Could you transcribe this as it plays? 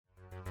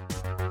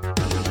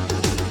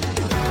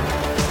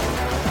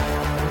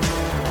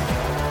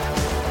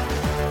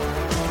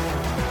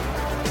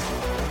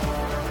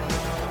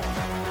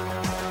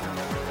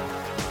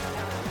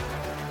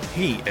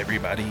Hey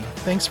everybody,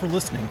 thanks for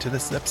listening to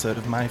this episode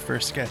of My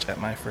First Sketch at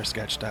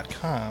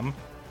myfirstsketch.com.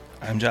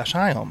 I'm Josh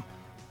Hyam.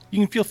 You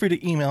can feel free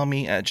to email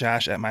me at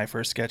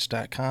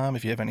josh@myfirstsketch.com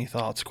if you have any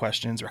thoughts,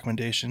 questions,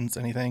 recommendations,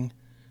 anything.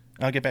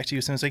 I'll get back to you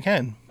as soon as I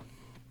can,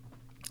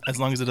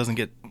 as long as it doesn't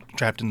get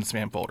trapped in the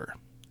spam folder.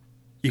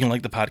 You can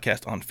like the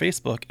podcast on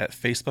Facebook at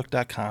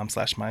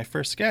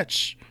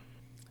facebook.com/myfirstsketch.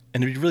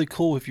 And it'd be really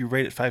cool if you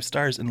rate it 5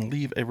 stars and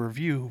leave a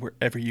review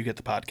wherever you get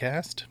the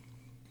podcast.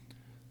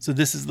 So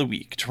this is the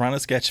week. Toronto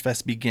Sketch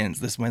Fest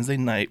begins this Wednesday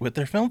night with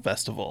their film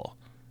festival.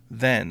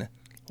 Then,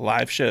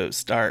 live shows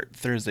start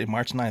Thursday,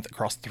 March 9th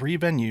across 3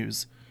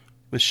 venues,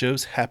 with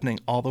shows happening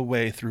all the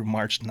way through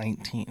March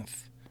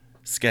 19th.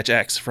 Sketch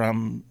acts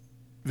from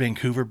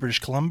Vancouver, British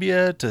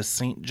Columbia to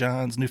St.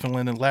 John's,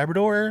 Newfoundland and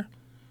Labrador,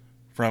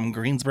 from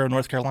Greensboro,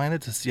 North Carolina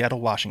to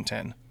Seattle,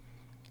 Washington.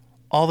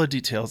 All the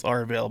details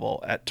are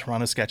available at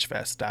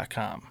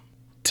torontosketchfest.com.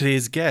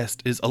 Today's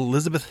guest is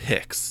Elizabeth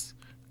Hicks,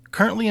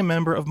 currently a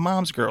member of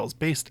Moms Girls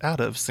based out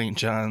of St.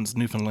 John's,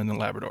 Newfoundland and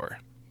Labrador.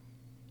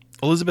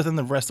 Elizabeth and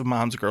the rest of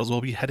Moms Girls will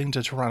be heading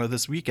to Toronto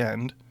this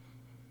weekend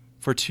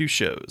for 2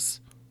 shows.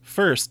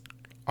 First,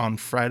 on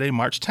Friday,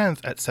 March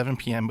 10th at 7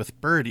 p.m.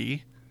 with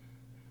Birdie,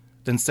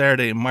 then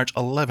Saturday, March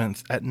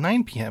 11th at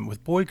 9 p.m.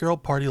 with Boy Girl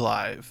Party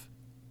Live.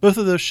 Both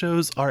of those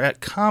shows are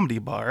at Comedy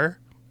Bar,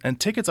 and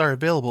tickets are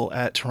available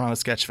at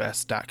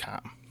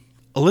torontosketchfest.com.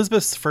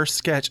 Elizabeth's first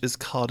sketch is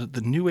called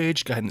The New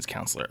Age Guidance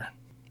Counselor.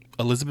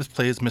 Elizabeth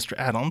plays Mr.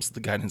 Adams,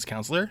 the guidance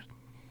counselor,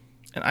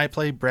 and I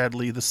play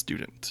Bradley, the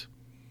student.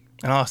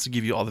 And I'll also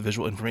give you all the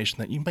visual information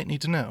that you might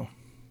need to know.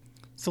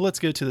 So let's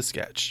go to the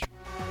sketch.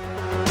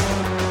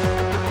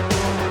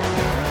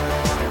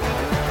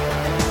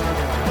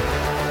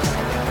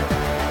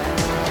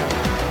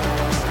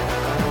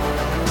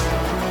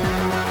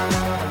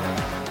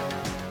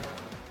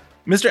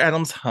 Mr.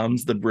 Adams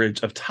hums The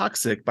Bridge of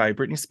Toxic by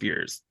Britney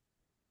Spears.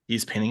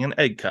 He's painting an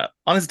egg cup.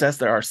 On his desk,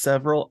 there are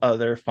several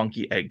other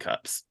funky egg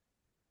cups.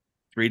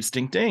 3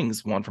 distinct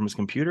things, one from his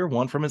computer,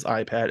 one from his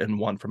iPad, and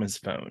one from his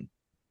phone.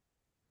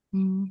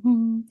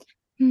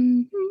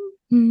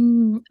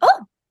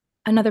 Oh,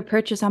 another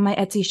purchase on my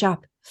Etsy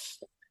shop.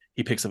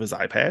 He picks up his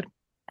iPad.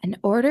 An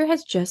order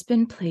has just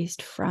been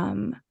placed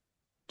from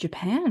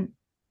Japan.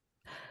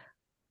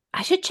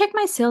 I should check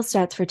my sales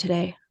stats for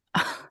today.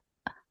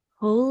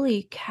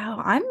 Holy cow,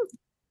 I'm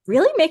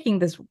really making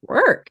this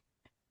work.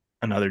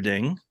 Another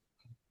ding.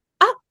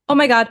 Oh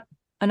my God,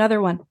 another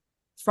one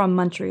from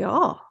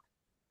Montreal.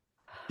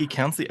 He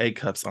counts the egg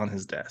cups on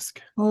his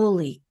desk.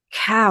 Holy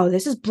cow,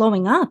 this is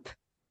blowing up.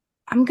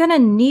 I'm gonna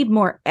need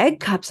more egg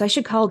cups. I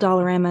should call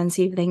Dollarama and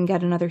see if they can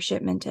get another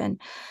shipment in.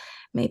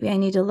 Maybe I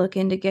need to look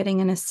into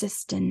getting an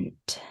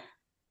assistant.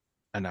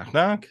 A knock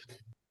knock.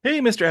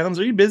 Hey, Mr. Adams,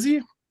 are you busy?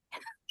 Of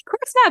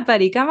course not,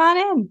 buddy. Come on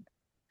in.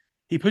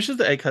 He pushes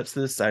the egg cups to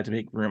the side to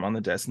make room on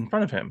the desk in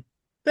front of him.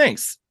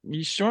 Thanks.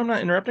 You sure I'm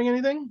not interrupting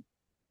anything?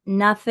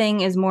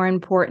 Nothing is more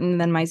important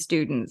than my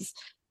students.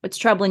 What's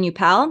troubling you,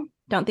 pal?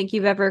 Don't think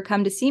you've ever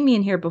come to see me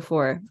in here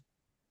before.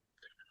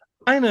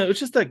 I know,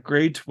 it's just that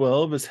grade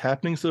 12 is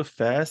happening so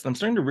fast. I'm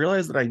starting to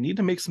realize that I need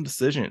to make some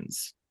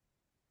decisions.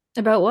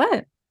 About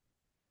what?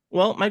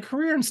 Well, my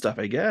career and stuff,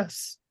 I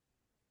guess.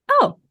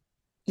 Oh,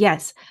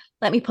 yes.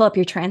 Let me pull up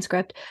your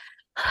transcript.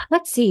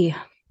 Let's see.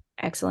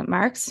 Excellent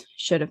marks.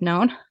 Should have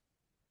known.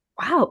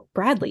 Wow,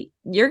 Bradley,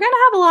 you're going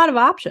to have a lot of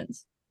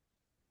options.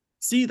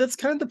 See, that's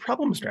kind of the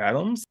problem, Mr.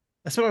 Adams.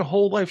 I spent my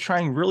whole life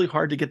trying really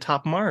hard to get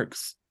top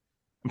marks.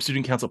 I'm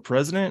student council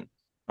president.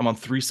 I'm on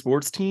 3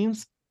 sports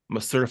teams. I'm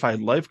a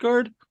certified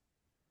lifeguard.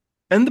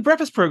 And the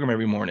breakfast program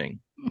every morning.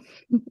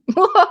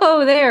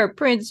 Whoa there,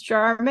 Prince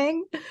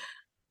Charming.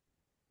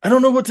 I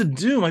don't know what to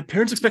do. My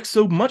parents expect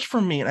so much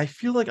from me, and I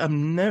feel like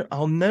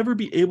I'll never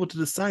be able to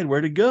decide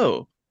where to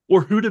go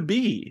or who to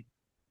be.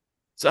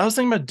 So I was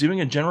thinking about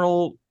doing a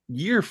general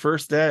year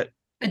first at...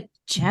 A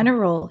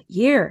general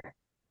year?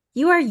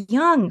 You are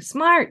young,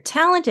 smart,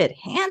 talented,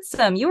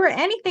 handsome. You are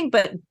anything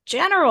but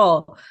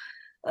general.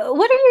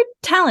 What are your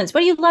talents? What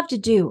do you love to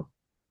do?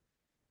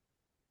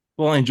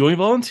 Well, I enjoy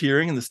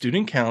volunteering in the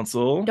student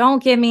council.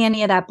 Don't give me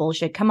any of that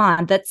bullshit. Come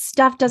on. That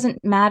stuff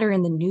doesn't matter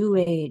in the new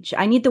age.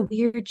 I need the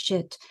weird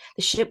shit.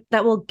 The shit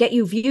that will get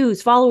you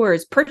views,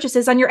 followers,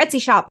 purchases on your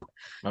Etsy shop.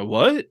 My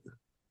what?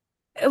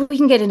 We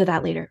can get into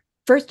that later.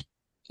 First,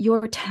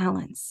 your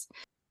talents.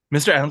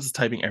 Mr. Adams is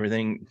typing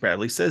everything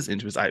Bradley says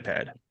into his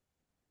iPad.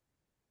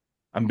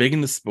 I'm big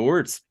into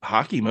sports,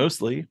 hockey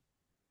mostly.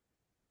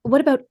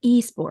 What about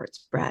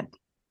esports, Brad?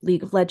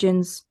 League of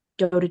Legends,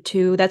 Dota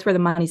 2, that's where the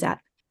money's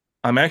at.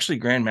 I'm actually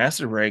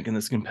Grandmaster rank in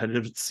this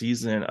competitive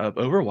season of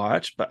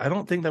Overwatch, but I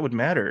don't think that would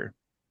matter.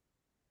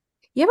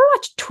 You ever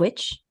watch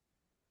Twitch?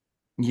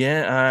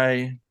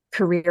 Yeah,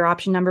 Career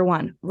option number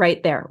 1,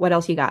 right there. What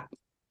else you got?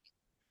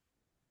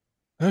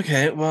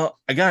 Okay, well,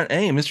 I got an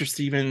A in Mr.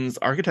 Stevens'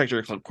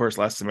 architecture course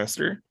last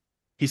semester.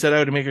 He said I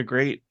would make a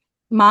great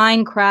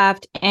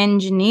Minecraft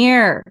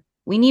engineer.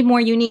 We need more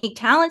unique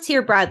talents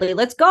here, Bradley.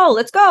 Let's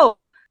go.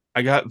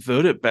 I got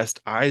voted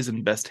best eyes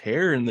and best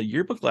hair in the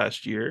yearbook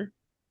last year.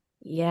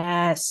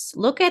 Yes.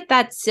 Look at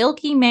that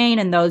silky mane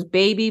and those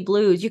baby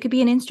blues. You could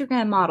be an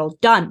Instagram model.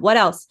 Done. What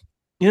else?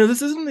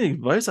 This isn't the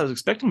advice I was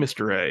expecting,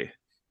 Mr. A.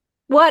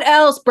 What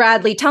else,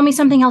 Bradley? Tell me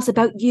something else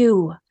about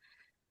you.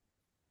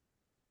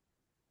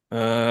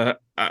 I'm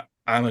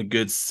a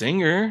good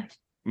singer.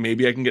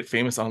 Maybe I can get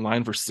famous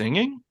online for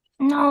singing?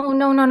 No.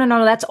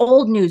 That's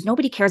old news.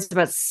 Nobody cares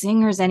about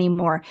singers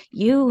anymore.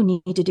 You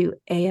need to do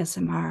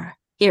ASMR.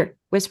 Here,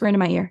 whisper into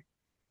my ear.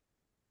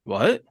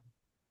 What?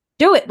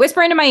 Do it.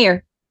 Whisper into my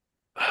ear.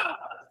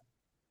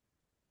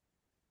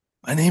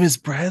 My name is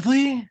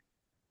Bradley,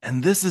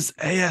 and this is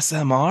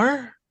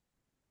ASMR?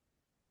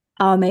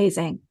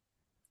 Amazing.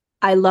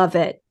 I love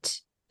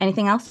it.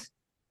 Anything else?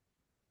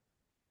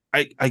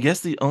 I guess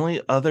the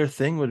only other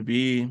thing would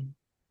be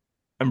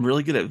I'm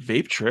really good at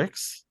vape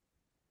tricks.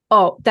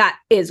 Oh, that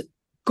is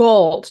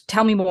gold.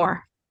 Tell me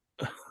more.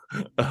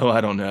 Oh,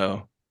 I don't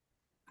know.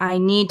 I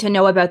need to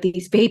know about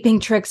these vaping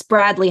tricks,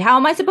 Bradley. How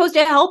am I supposed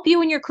to help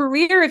you in your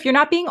career if you're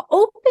not being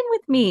open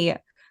with me?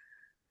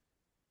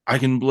 I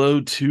can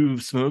blow 2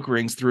 smoke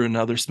rings through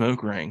another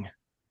smoke ring.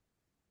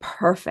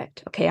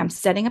 Perfect. Okay, I'm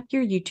setting up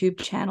your YouTube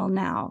channel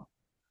now.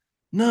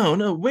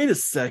 No, wait a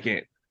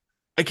second.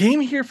 I came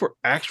here for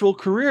actual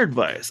career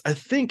advice. I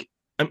think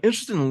I'm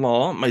interested in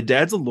law. My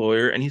dad's a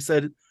lawyer, and he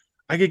said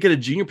I could get a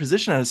junior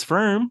position at his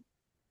firm.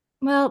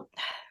 Well,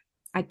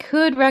 I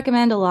could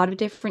recommend a lot of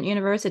different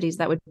universities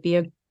that would be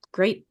a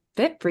great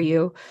fit for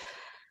you.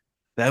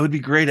 That would be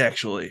great,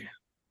 actually.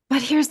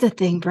 But here's the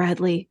thing,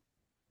 Bradley.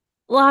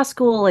 Law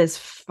school is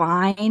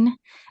fine,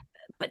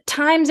 but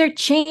times are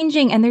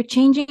changing and they're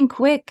changing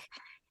quick.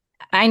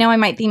 I know I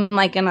might seem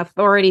like an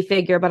authority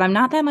figure, but I'm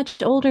not that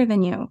much older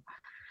than you.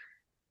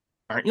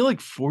 Aren't you like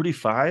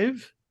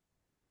 45?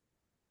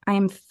 I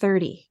am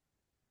 30.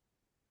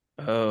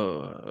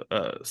 Oh,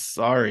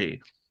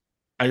 sorry.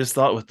 I just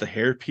thought with the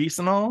hairpiece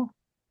and all.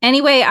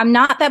 Anyway, I'm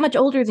not that much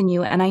older than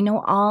you, and I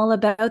know all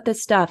about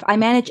this stuff. I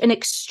manage an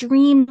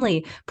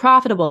extremely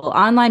profitable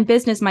online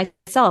business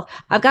myself.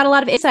 I've got a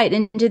lot of insight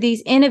into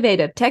these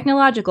innovative,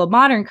 technological,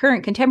 modern,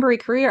 current, contemporary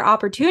career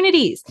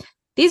opportunities.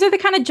 These are the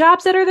kind of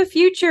jobs that are the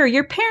future.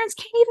 Your parents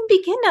can't even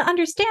begin to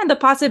understand the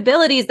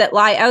possibilities that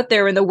lie out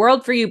there in the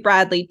world for you,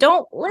 Bradley.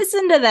 Don't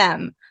listen to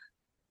them.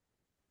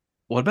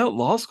 What about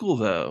law school,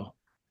 though?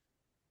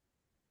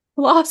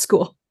 Law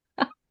school.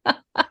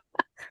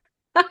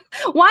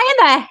 Why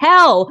in the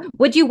hell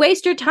would you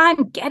waste your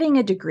time getting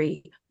a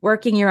degree,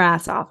 working your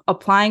ass off,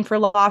 applying for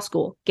law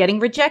school, getting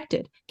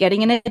rejected,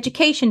 getting an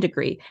education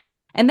degree,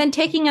 and then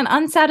taking an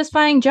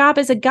unsatisfying job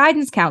as a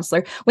guidance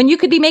counselor when you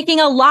could be making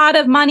a lot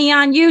of money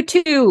on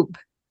YouTube?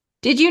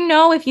 Did you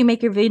know if you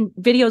make your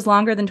videos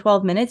longer than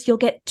 12 minutes, you'll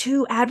get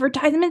 2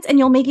 advertisements and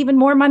you'll make even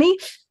more money?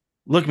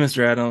 Look,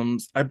 Mr.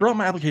 Adams, I brought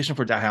my application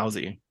for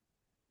Dalhousie.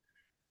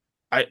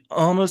 I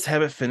almost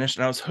have it finished,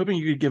 and I was hoping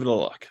you could give it a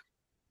look.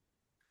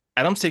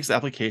 Adams takes the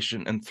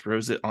application and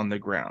throws it on the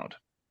ground.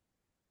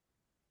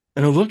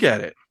 And a look at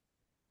it.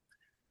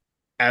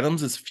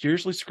 Adams is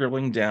furiously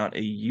scribbling down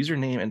a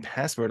username and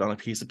password on a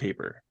piece of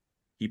paper.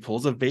 He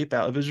pulls a vape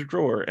out of his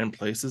drawer and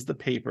places the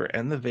paper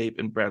and the vape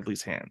in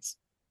Bradley's hands.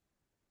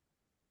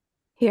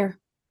 Here.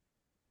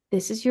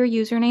 This is your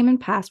username and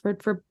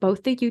password for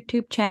both the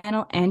YouTube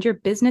channel and your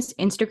business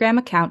Instagram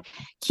account.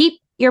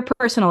 Keep your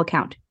personal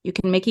account. You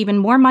can make even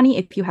more money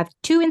if you have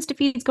 2 Insta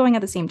feeds going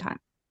at the same time.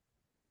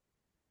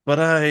 But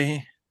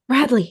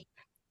Bradley,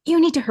 you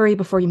need to hurry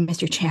before you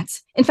miss your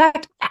chance. In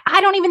fact,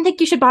 I don't even think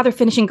you should bother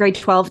finishing grade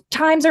 12.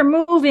 Times are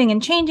moving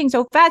and changing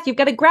so fast, you've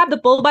got to grab the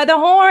bull by the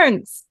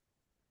horns.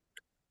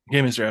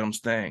 Okay, Mr. Adams,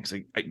 thanks.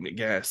 I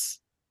guess.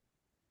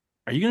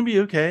 Are you going to be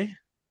okay?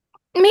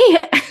 Me?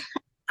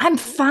 I'm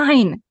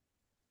fine.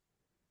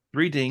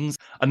 3 dings.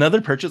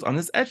 Another purchase on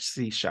his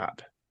Etsy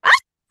shop.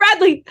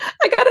 Bradley,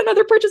 I got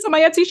another purchase on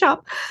my Etsy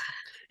shop.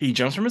 He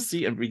jumps from his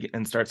seat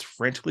and starts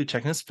frantically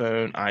checking his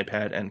phone,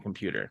 iPad, and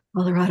computer.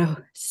 Colorado,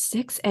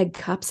 6 egg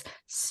cups,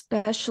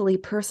 specially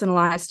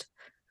personalized.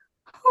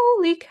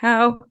 Holy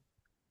cow.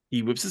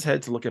 He whips his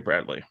head to look at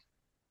Bradley.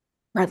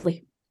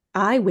 Bradley,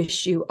 I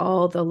wish you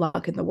all the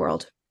luck in the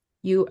world.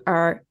 You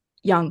are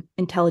young,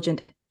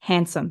 intelligent,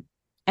 handsome,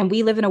 and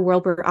we live in a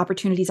world where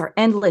opportunities are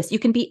endless. You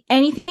can be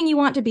anything you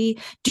want to be,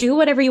 do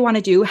whatever you want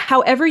to do,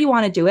 however you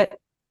want to do it.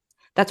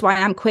 That's why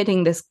I'm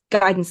quitting this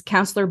guidance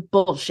counselor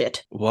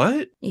bullshit.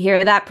 What? You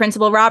hear that,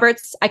 Principal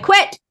Roberts? I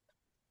quit.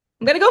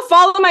 I'm going to go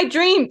follow my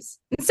dreams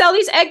and sell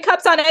these egg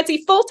cups on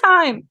Etsy full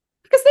time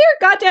because they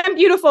are goddamn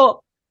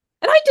beautiful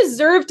and I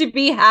deserve to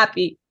be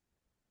happy.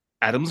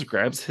 Adams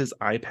grabs his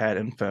iPad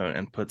and phone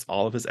and puts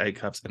all of his egg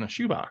cups in a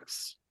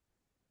shoebox.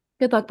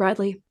 Good luck,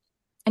 Bradley.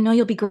 I know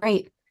you'll be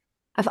great.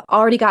 I've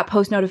already got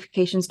post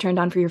notifications turned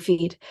on for your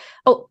feed.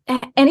 Oh,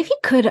 and if you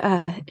could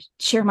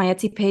share my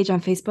Etsy page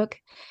on Facebook.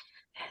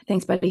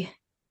 Thanks, buddy.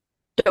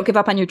 Don't give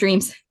up on your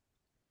dreams.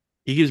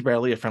 He gives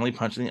Bradley a friendly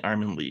punch in the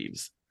arm and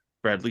leaves.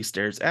 Bradley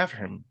stares after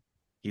him.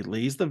 He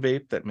lays the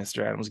vape that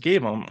Mr. Adams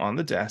gave him on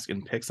the desk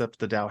and picks up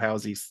the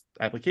Dalhousie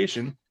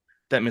application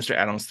that Mr.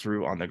 Adams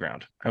threw on the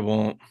ground. I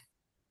won't.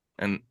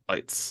 And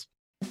lights.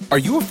 Are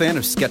you a fan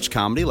of sketch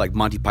comedy like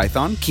Monty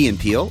Python, Key and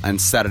Peele, and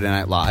Saturday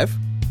Night Live?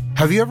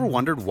 Have you ever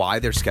wondered why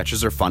their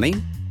sketches are funny?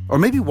 Or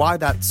maybe why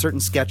that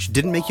certain sketch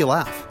didn't make you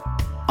laugh?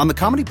 On the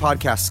comedy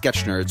podcast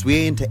Sketch Nerds, we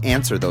aim to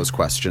answer those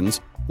questions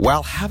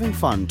while having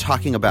fun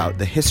talking about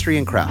the history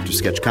and craft of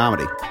sketch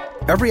comedy.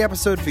 Every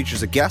episode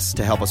features a guest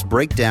to help us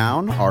break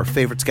down our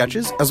favorite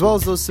sketches, as well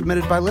as those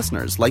submitted by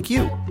listeners like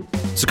you.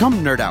 So come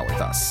nerd out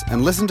with us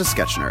and listen to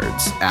Sketch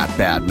Nerds at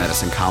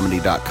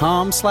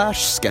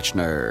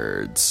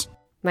badmedicinecomedy.com/sketchnerds.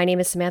 My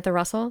name is Samantha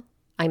Russell.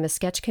 I'm a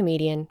sketch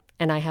comedian,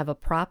 and I have a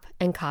prop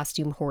and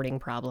costume hoarding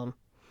problem.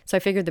 So I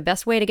figured the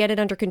best way to get it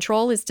under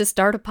control is to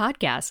start a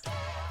podcast.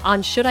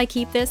 On Should I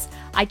Keep This?,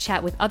 I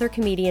chat with other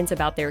comedians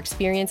about their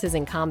experiences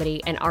in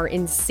comedy and our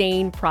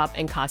insane prop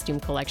and costume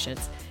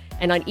collections.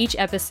 And on each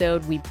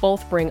episode, we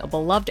both bring a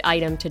beloved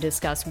item to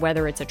discuss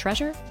whether it's a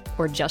treasure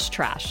or just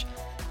trash.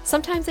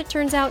 Sometimes it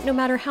turns out no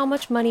matter how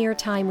much money or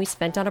time we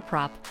spent on a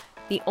prop,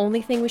 the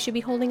only thing we should be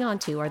holding on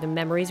to are the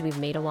memories we've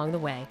made along the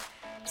way.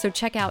 So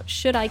check out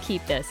Should I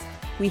Keep This?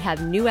 We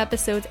have new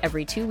episodes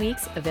every 2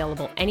 weeks,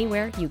 available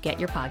anywhere you get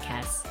your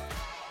podcasts.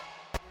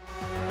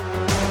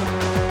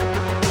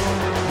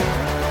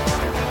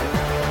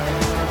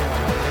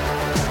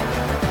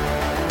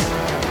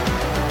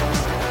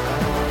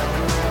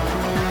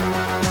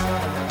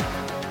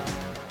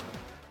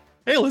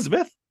 Hey,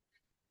 Elizabeth.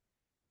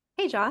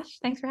 Hey, Josh.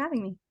 Thanks for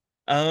having me.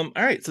 All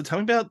right, so tell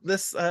me about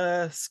this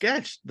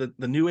sketch, the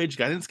New Age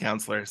Guidance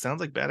Counselor. Sounds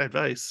like bad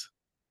advice.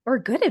 Or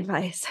good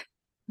advice.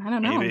 I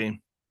don't know.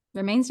 Maybe.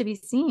 Remains to be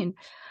seen.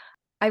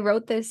 I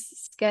wrote this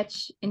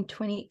sketch in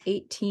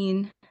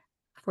 2018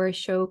 for a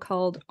show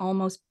called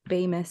Almost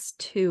Famous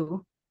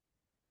 2.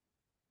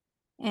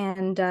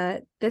 And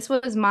this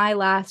was my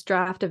last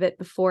draft of it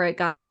before it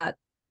got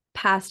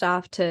passed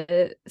off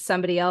to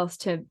somebody else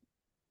to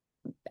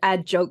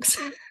add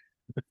jokes.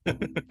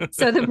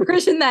 So the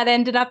version that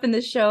ended up in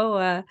the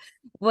show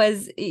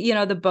was,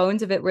 the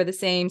bones of it were the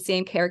same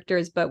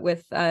characters, but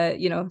with,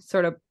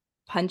 sort of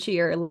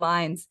punchier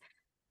lines.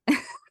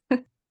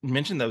 You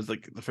mentioned that was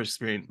like the first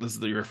experience. This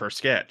is your first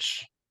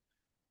sketch.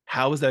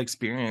 How was that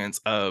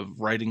experience of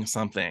writing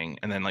something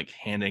and then like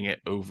handing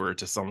it over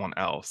to someone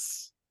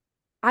else?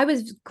 I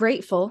was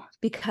grateful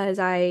because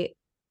I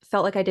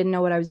felt like I didn't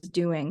know what I was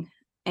doing.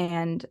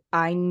 And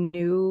I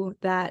knew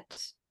that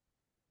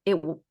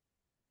it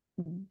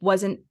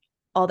wasn't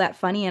all that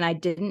funny and I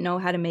didn't know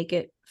how to make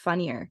it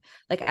funnier.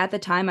 Like at the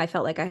time, I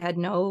felt like I had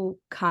no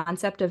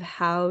concept of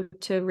how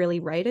to really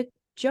write a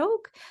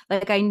joke.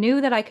 Like I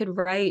knew that I could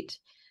write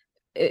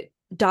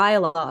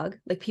dialogue,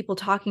 like people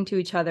talking to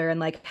each other and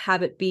like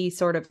have it be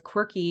sort of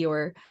quirky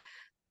or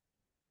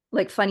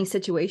like funny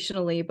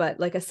situationally, but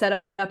like a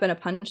setup and a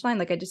punchline,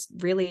 like I just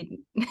really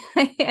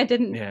I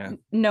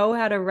didn't know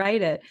how to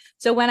write it.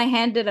 So when I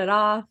handed it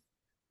off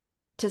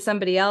to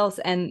somebody else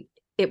and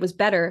it was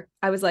better,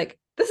 I was like,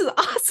 this is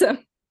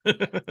awesome.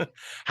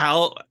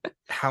 How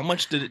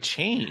much did it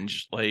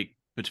change like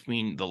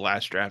between the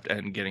last draft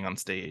and getting on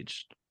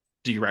stage,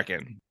 do you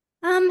reckon?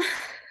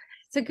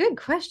 It's a good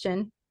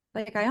question.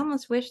 Like I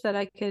almost wish that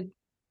I could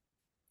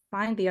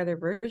find the other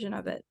version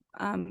of it.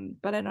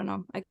 But I don't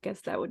know. I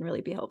guess that wouldn't really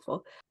be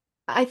helpful.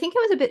 I think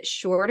it was a bit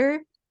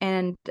shorter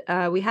and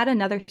we had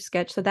another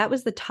sketch. So that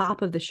was the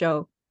top of the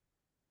show.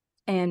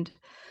 And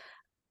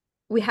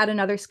we had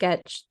another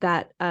sketch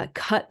that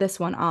cut this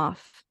one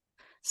off.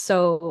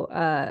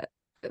 So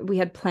we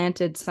had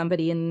planted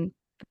somebody in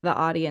the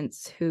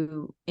audience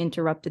who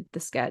interrupted the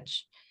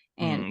sketch.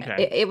 And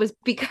it was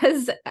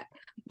because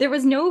there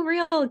was no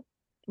real,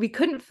 we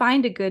couldn't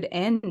find a good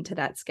end to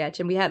that sketch.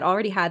 And we had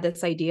already had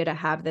this idea to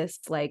have this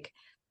like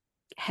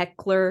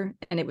heckler,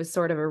 and it was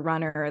sort of a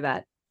runner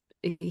that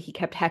he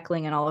kept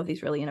heckling in all of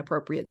these really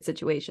inappropriate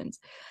situations.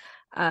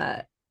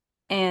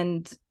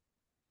 And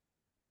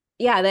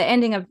yeah, the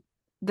ending of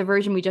the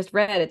version we just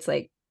read, it's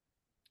like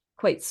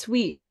quite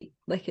sweet.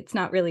 Like it's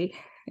not really,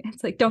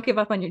 it's like, don't give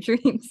up on your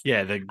dreams.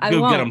 Yeah, the I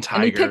go won't. get 'em,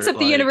 Tiger. And he picks up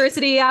the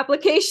university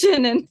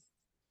application and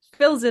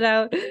fills it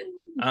out.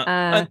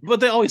 But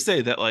they always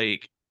say that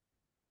like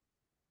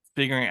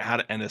figuring out how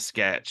to end a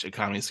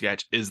comedy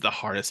sketch is the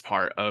hardest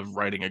part of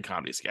writing a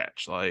comedy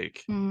sketch,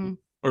 like or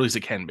at least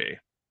it can be.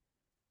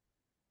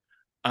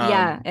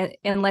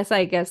 Unless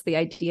I guess the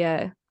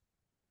idea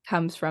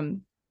comes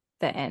from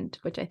the end,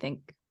 which I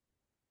think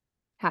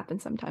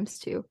happens sometimes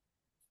too.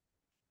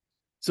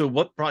 So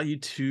what brought you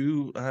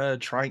to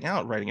trying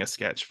out writing a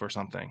sketch for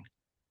something?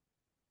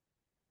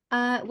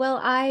 Well,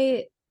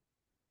 I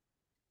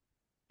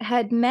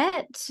had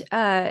met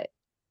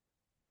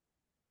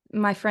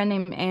my friend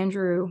named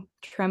Andrew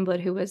Tremblett,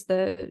 who was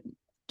the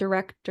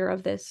director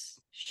of this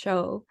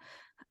show.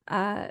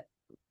 And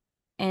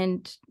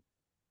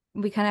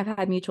we kind of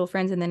had mutual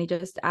friends. And then he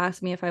just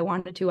asked me if I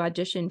wanted to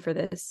audition for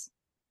this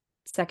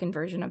second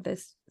version of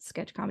this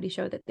sketch comedy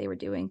show that they were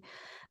doing.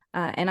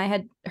 And I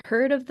had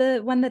heard of the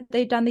one that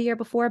they'd done the year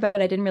before,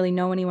 but I didn't really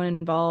know anyone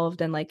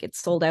involved. And like it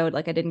sold out,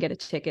 like I didn't get a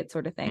ticket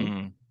sort of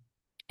thing.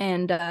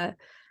 And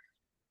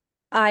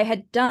I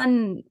had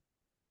done,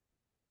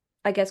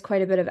 I guess,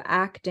 quite a bit of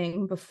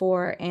acting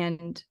before.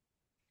 And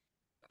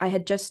I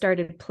had just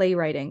started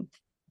playwriting,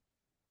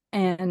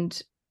 and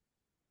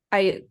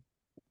I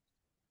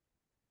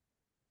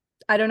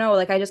don't know,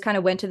 like I just kind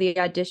of went to the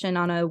audition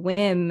on a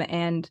whim,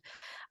 and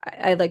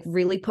I like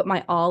really put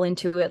my all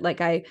into it.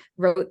 Like I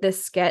wrote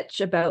this sketch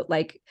about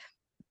like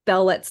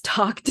Bell Let's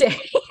Talk Day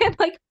and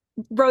like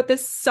wrote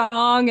this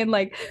song, and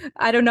like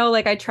I don't know,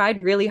 like I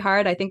tried really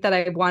hard. I think that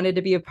I wanted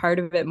to be a part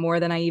of it more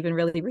than I even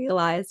really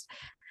realized.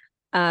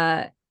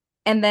 And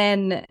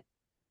then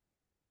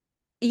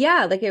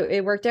yeah, like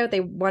it worked out. They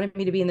wanted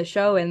me to be in the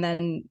show, and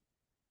then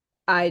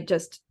I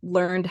just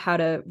learned how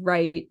to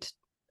write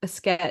a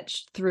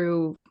sketch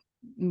through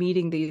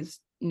meeting these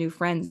new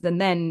friends,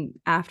 and then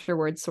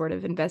afterwards sort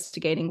of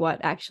investigating what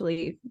it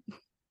actually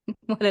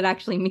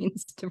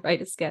means to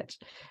write a sketch.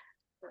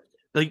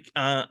 Like,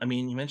 I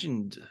mean, you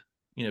mentioned,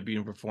 being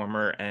a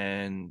performer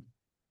and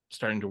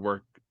starting to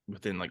work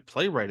within like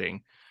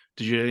playwriting.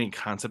 Did you have any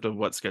concept of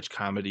what sketch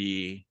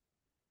comedy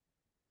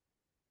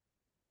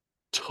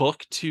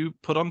took to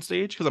put on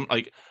stage? Because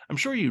I'm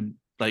sure you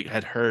like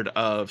had heard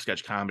of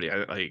sketch comedy.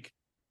 Like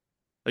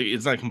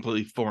it's not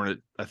completely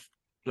foreign,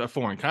 a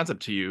foreign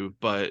concept to you,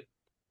 but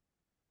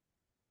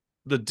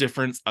the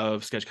difference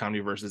of sketch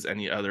comedy versus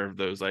any other of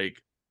those like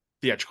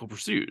theatrical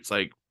pursuits,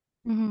 like,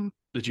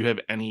 did you have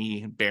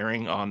any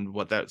bearing on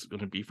what that's going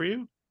to be for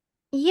you?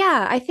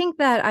 Yeah, I think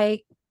that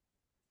I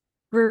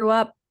grew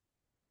up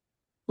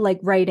like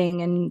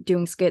writing and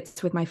doing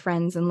skits with my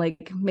friends and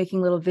like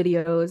making little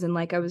videos, and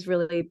like I was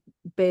really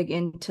big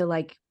into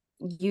like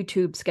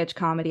YouTube sketch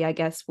comedy, I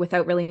guess,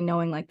 without really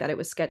knowing like that it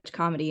was sketch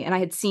comedy. And I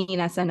had seen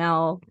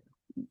SNL,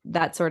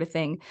 that sort of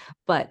thing.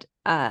 But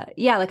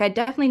yeah, like I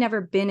definitely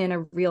never been in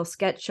a real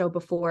sketch show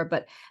before,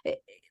 but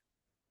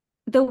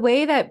the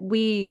way that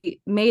we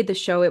made the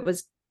show, it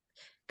was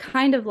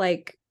kind of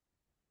like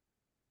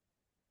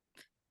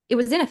it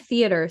was in a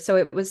theater, so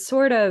it was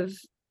sort of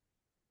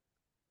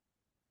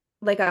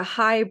like a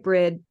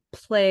hybrid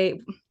play.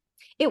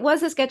 It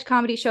was a sketch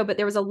comedy show, but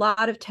there was a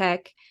lot of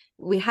tech.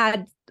 We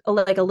had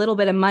like a little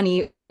bit of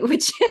money,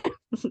 which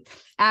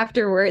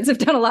afterwards I've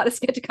done a lot of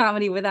sketch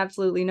comedy with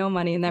absolutely no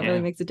money, and that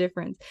really makes a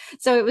difference.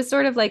 So it was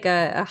sort of like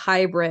a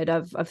hybrid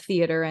of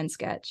theater and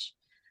sketch.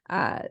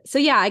 So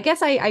yeah, I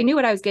guess I knew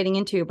what I was getting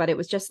into, but it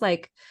was just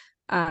like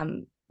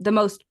the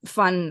most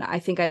fun I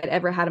think I'd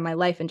ever had in my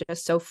life, and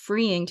just so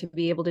freeing to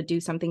be able to do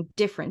something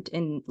different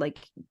in like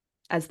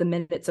as the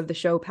minutes of the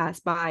show pass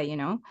by,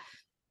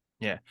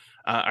 Yeah.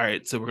 All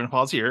right. So we're going to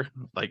pause here.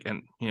 Like,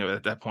 and,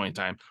 at that point in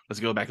time, let's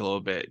go back a little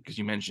bit, because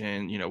you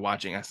mentioned,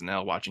 watching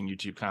SNL, watching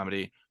YouTube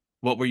comedy.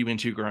 What were you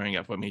into growing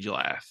up? What made you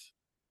laugh?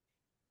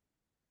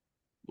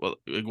 Well,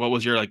 what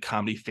was your like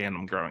comedy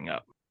fandom growing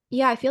up?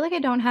 Yeah, I feel like I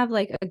don't have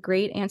like a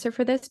great answer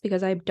for this,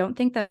 because I don't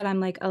think that I'm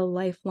like a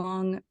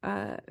lifelong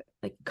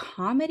like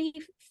comedy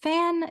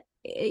fan.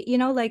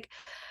 Like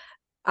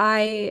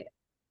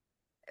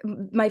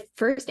my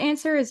first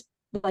answer is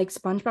like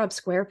SpongeBob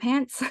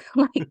SquarePants.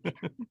 Like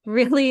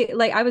really,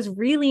 like I was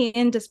really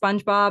into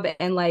SpongeBob,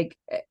 and like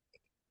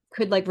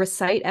could like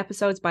recite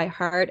episodes by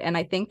heart, and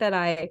I think that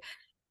I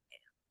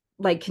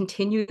like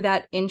continue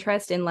that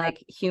interest in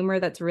like humor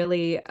that's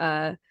really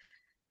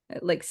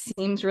like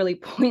seems really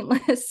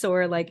pointless,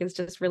 or like is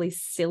just really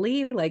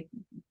silly. Like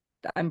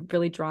I'm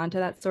really drawn to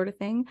that sort of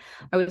thing.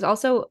 I was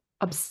also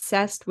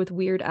obsessed with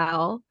Weird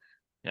Al.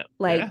 Yeah.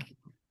 Like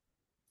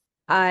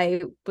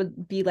I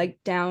would be like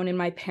down in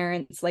my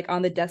parents like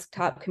on the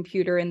desktop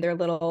computer in their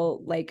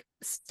little like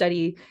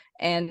study,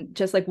 and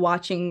just like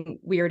watching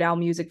Weird Al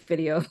music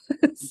videos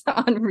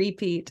on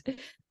repeat.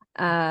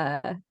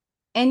 And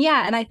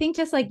yeah, and I think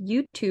just like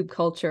YouTube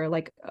culture,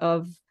 like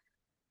of,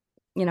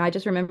 I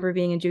just remember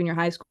being in junior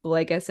high school,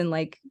 I guess in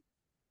like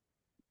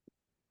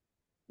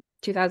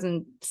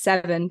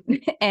 2007,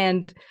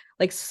 and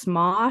like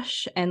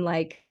Smosh, and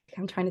like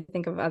I'm trying to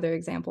think of other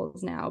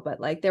examples now, but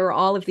like there were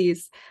all of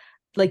these,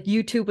 like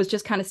YouTube was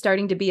just kind of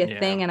starting to be a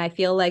thing, and I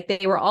feel like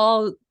they were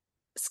all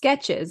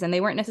sketches, and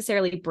they weren't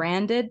necessarily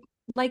branded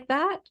like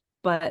that,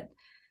 but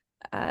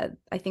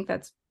I think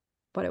that's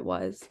what it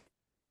was.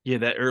 Yeah,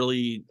 that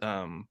early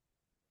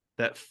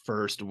that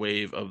first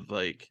wave of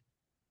like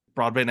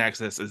broadband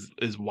access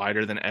is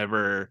wider than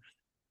ever,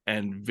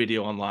 and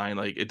video online,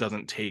 like it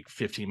doesn't take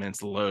 15 minutes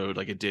to load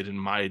like it did in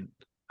my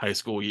high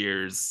school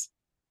years,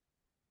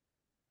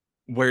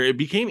 where it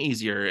became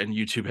easier, and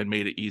YouTube had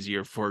made it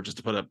easier for just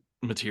to put up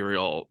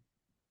material,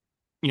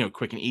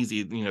 quick and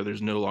easy.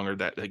 There's no longer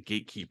that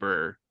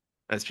gatekeeper,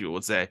 as people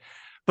would say.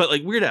 But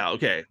like Weird Al,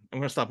 okay, I'm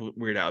gonna stop with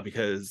Weird Al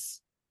because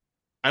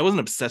I wasn't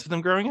obsessed with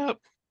him growing up,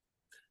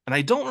 and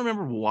I don't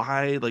remember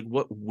why, like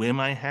what whim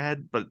I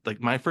had, but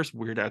like my first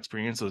Weird Al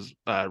experience was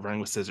running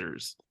with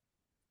scissors.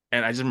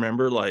 And I just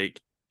remember like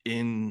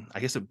I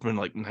guess it'd been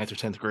like 9th or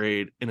 10th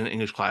grade in an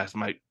English class,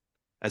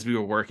 as we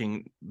were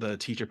working, the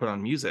teacher put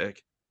on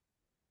music,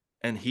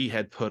 and he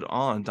had put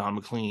on Don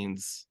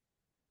McLean's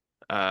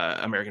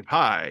American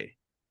Pie.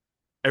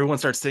 Everyone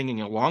starts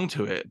singing along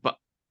to it, but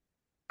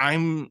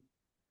I'm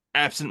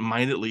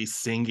absent-mindedly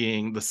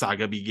singing The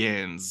Saga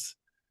Begins,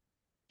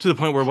 to the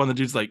point where one of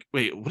the dudes like,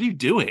 wait, what are you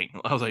doing?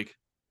 I was like,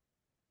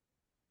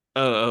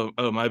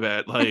 Oh, my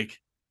bad. Like,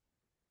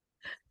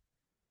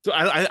 so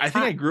I think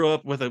Uh, I grew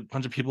up with a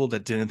bunch of people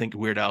that didn't think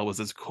Weird Al was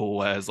as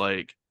cool as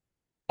like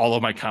all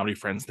of my comedy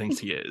friends thinks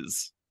he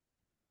is.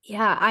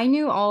 yeah, I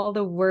knew all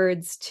the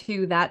words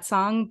to that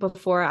song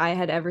before I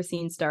had ever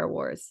seen Star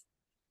Wars.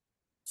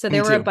 So Me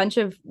there were a too. bunch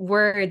of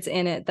words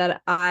in it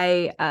that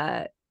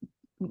I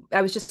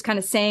was just kind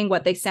of saying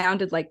what they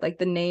sounded like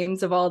the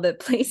names of all the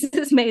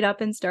places made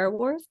up in Star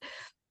Wars.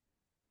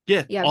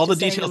 Yeah, Yeah, I was all the just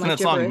saying them details in like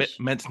that song gibberish.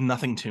 meant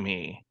nothing to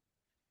me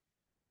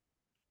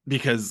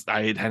because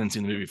I hadn't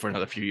seen the movie for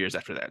another few years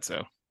after that.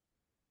 So,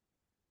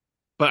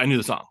 but I knew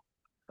the song.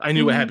 I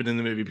knew what Mhm. happened in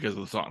the movie because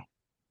of the song.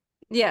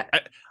 Yeah.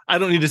 I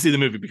don't need to see the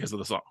movie because of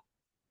the song,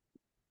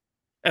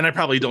 and I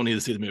probably don't need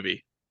to see the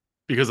movie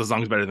because the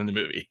song's better than the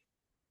movie.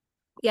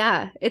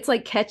 Yeah, it's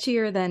like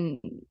catchier than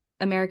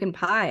American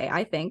Pie,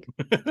 I think.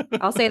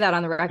 I'll say that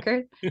on the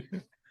record.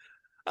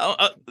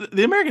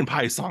 The American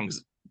Pie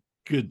song's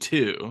good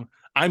too.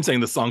 I'm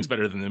saying the song's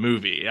better than the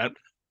movie.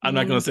 I'm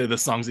not going to Mm. say the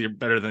song's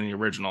better than the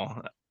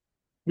original.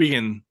 We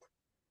can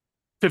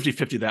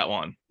 50-50 that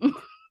one.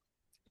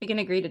 We can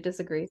agree to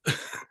disagree.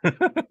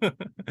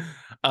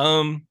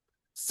 um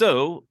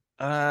so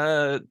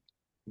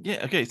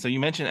yeah, okay, so you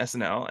mentioned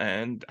SNL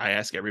and I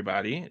ask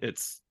everybody.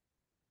 It's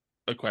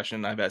a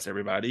question I've asked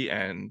everybody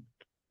and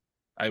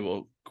I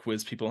will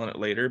quiz people on it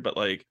later, but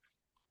like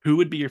who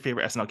would be your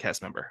favorite SNL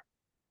cast member?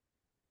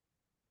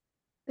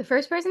 The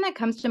first person that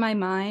comes to my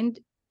mind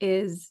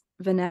is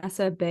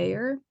Vanessa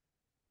Bayer.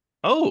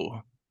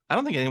 Oh, I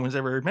don't think anyone's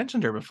ever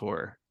mentioned her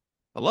before.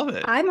 I love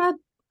it.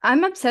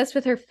 I'm obsessed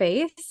with her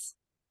face.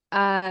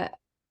 Uh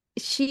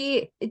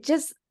she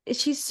just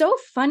she's so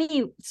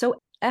funny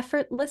so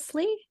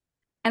effortlessly,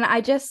 and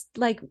I just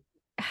like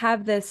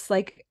have this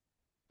like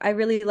I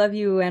really love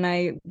you and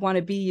I want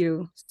to be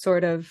you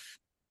sort of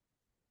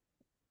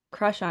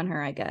crush on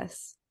her, I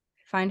guess.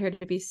 I find her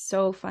to be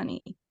so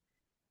funny.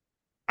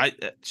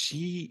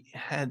 She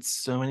had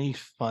so many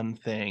fun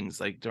things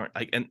like during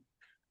like, and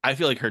I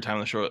feel like her time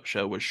on the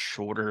show was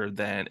shorter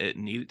than it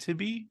needed to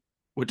be,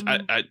 which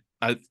Mhm.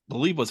 I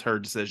believe was her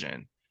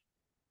decision.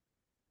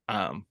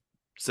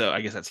 So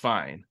I guess that's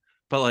fine.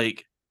 But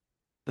like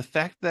the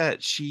fact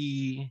that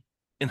she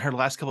in her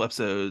last couple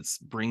episodes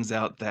brings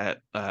out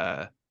that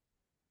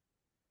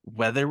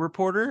weather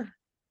reporter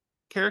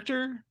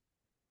character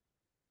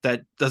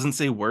that doesn't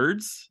say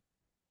words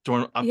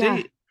during Yeah.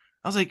 update.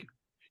 I was like,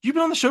 you've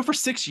been on the show for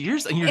 6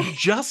 years and you're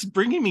just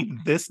bringing me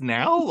this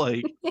now?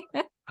 Like,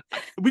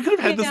 we could have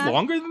had this Yeah.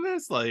 longer than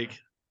this. Like,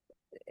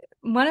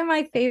 One of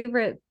my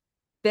favorite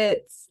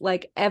bits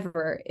like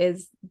ever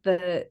is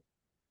the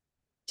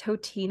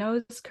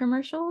Totino's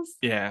commercials.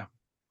 yeah.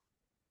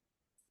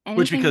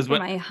 Which Anything because for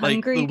when my like the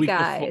hungry week before,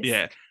 guys.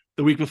 yeah,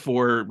 the week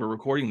before we're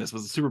recording this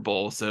was the Super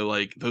Bowl, so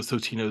like those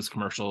Totino's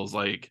commercials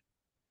like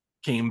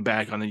came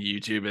back on the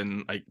YouTube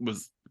and like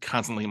was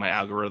constantly in my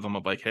algorithm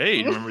of like,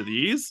 hey, remember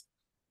these?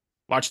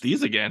 Watch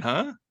these again,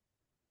 huh?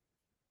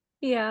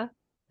 Yeah.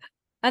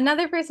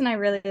 Another person I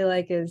really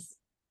like is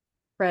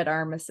Fred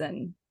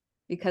Armisen,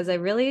 because I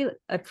really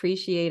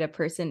appreciate a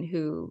person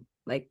who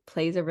like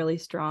plays a really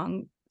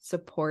strong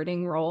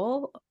supporting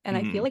role. And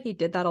I feel Hmm. like he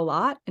did that a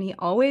lot. And he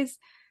always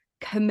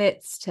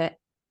commits to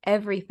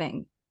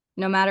everything,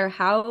 no matter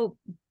how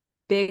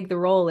big the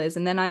role is.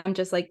 And then I'm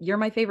just like, you're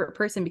my favorite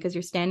person because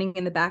you're standing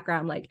in the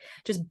background, like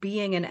just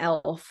being an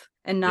elf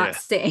and not Yeah.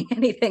 saying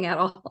anything at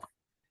all.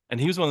 And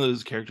he was one of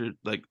those character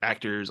like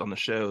actors on the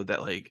show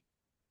that like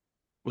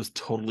was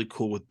totally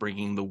cool with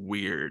bringing the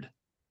weird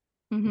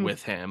Mhm.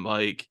 with him.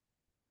 Like,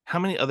 how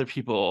many other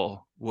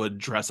people would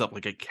dress up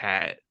like a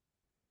cat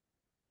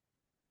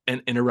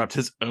and interrupt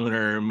his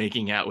owner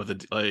making out with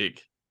a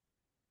like,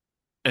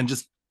 and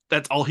just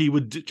that's all he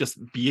would do, just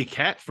be a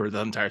cat for the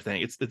entire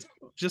thing. It's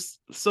just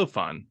so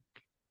fun.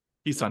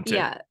 He's fun too.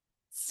 Yeah.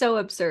 So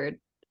absurd.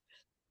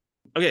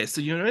 Okay,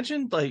 so you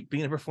mentioned like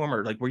being a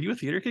performer. Like, were you a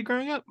theater kid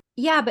growing up?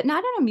 Yeah, but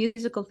not in a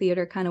musical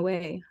theater kind of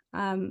way.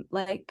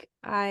 Like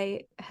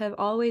I have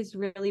always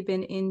really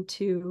been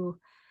into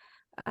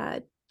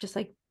just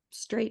like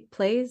straight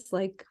plays.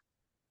 Like,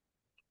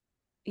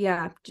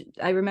 yeah,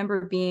 I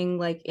remember being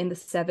like in the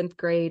seventh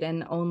grade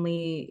and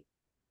only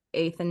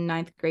eighth and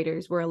ninth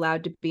graders were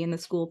allowed to be in the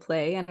school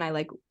play. And I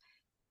like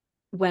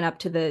went up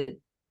to the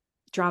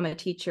drama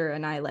teacher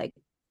and I like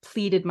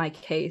pleaded my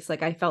case.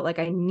 Like I felt like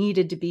I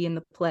needed to be in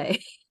the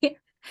play.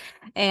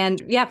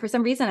 And yeah, for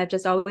some reason, I've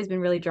just always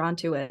been really drawn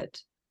to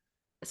it.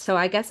 So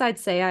I guess I'd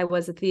say I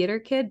was a theater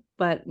kid,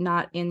 but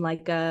not in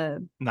like a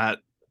Not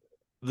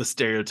the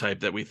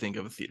stereotype that we think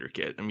of a theater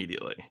kid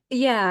immediately.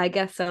 yeah, I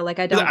guess so. Like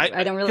I 'Cause don't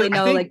 'cause really I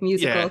know think like yeah,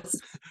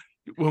 musicals.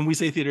 when we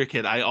say theater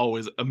kid, I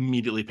always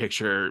immediately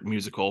picture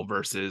musical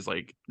versus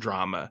like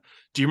drama.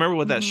 Do you remember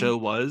what that Mhm. show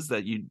was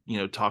that you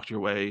talked your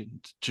way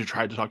to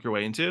try to talk your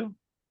way into?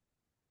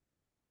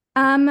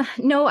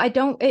 No, I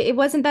don't. It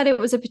wasn't that it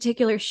was a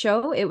particular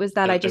show. It was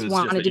that I It just was just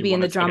wanted that to you be in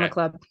the wanted to, drama okay.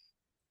 club.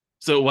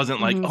 So it wasn't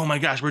like, Hmm. oh my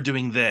gosh, we're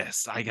doing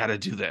this. I gotta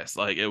do this.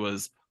 Like it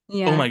was, oh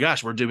Yeah. my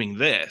gosh, we're doing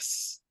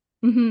this.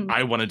 Hmm.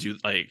 I want to do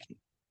like,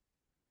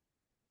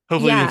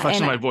 Hopefully the Yeah,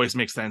 inflection of and my voice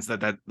makes sense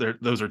that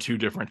those are two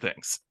different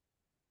things.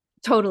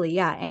 totally,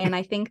 yeah. And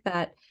I think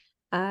that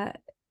I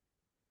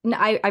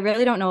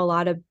really don't know a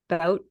lot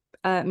about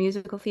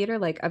musical theater.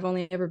 Like I've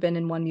only ever been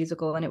in one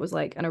musical, and it was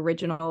like an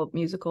original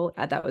musical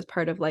that was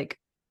part of like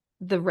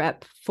the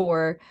rep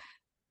for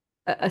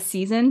a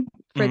season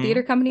for a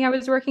theater company I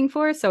was working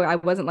for. So I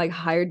wasn't like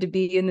hired to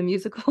be in the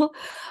musical.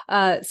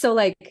 So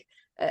like,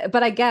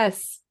 but I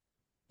guess,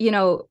 you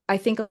know, I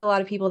think a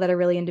lot of people that are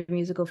really into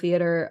musical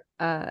theater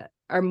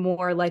are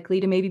more likely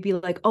to maybe be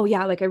like, oh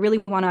yeah, like I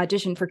really want to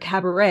audition for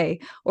Cabaret,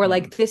 or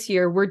like this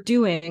year we're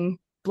doing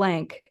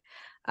blank.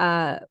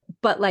 But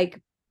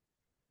like,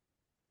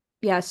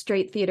 yeah,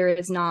 straight theater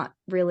is not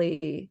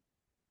really,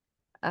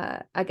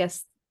 I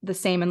guess, the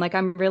same. And like,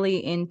 I'm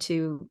really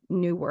into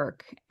new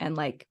work and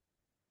like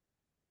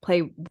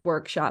play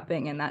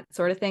workshopping and that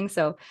sort of thing.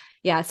 So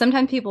yeah,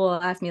 sometimes people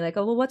will ask me like,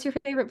 oh, well, what's your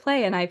favorite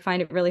play? And I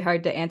find it really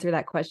hard to answer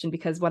that question,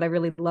 because what I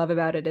really love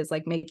about it is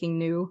like making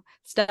new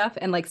stuff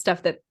and like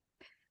stuff that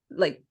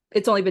like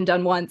it's only been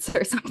done once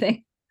or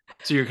something.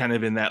 So you're kind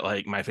of in that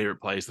like my favorite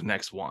play is the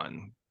next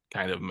one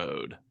kind of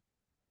mode.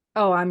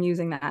 Oh, I'm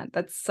using that.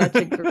 That's such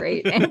a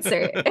great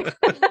answer.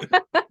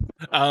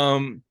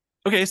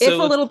 Okay, If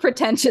so a little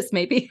pretentious,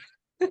 maybe.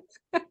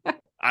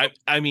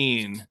 I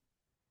mean,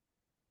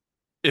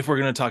 if we're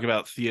gonna talk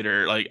about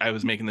theater, like I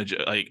was making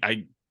the like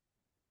I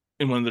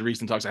in one of the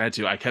recent talks I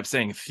kept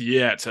saying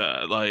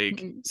theater,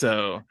 like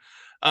so.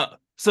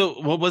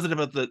 So what was it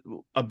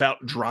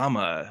about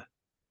drama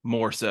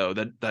more so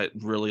that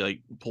really like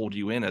pulled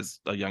you in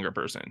as a younger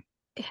person?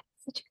 Yeah,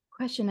 such a good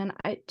question.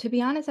 And to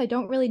be honest, I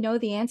don't really know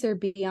the answer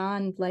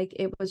beyond like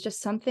it was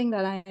just something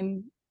that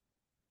I'm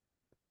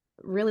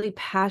really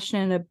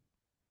passionate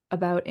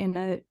about in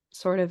a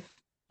sort of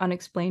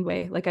unexplained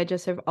way. Like I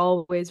just have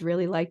always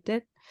really liked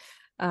it.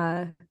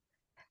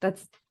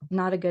 That's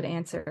not a good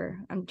answer.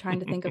 I'm trying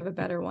to think of a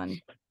better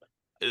one.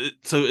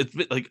 So it's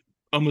been, like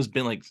almost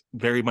been like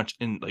very much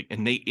in like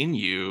innate in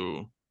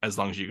you as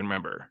long as you can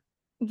remember.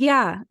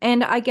 Yeah,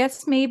 and I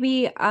guess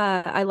maybe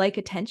I like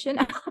attention.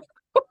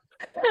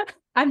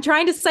 I'm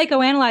trying to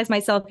psychoanalyze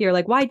myself here.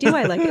 Like, why do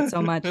I like it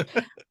so much?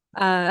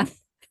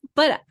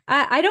 But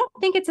I don't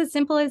think it's as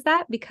simple as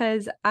that,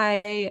 because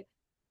and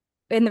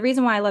the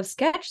reason why I love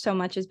sketch so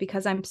much is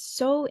because I'm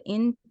so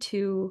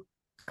into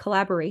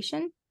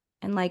collaboration.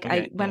 And like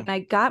when I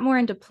got more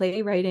into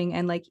playwriting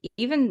and like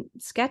even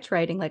sketch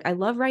writing, like I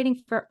love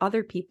writing for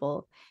other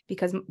people,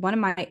 because one of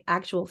my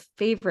actual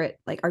favorite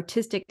like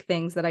artistic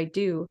things that I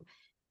do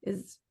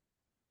is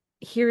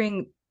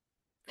hearing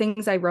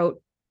things I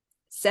wrote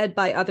said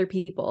by other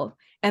people,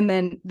 and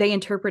then they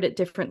interpret it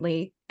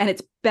differently and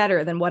it's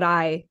better than what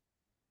I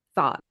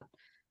thought.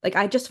 Like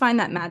I just find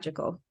that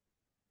magical.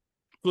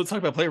 Let's talk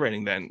about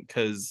playwriting then,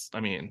 because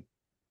I mean,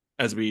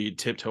 as we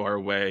tiptoe our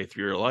way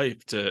through your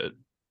life to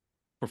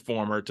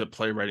performer to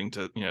playwriting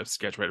to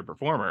sketch writer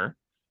performer,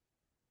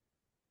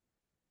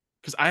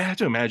 because I have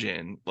to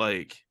imagine,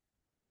 like,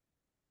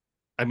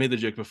 I made the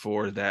joke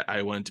before that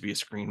I wanted to be a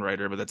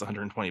screenwriter, but that's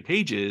 120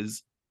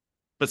 pages,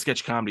 but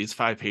sketch comedy is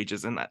 5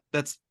 pages, and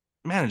that's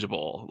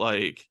manageable,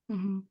 like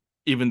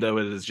even though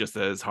it is just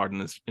as hard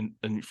and as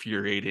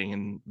infuriating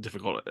and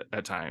difficult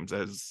at times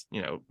as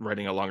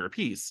writing a longer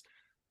piece.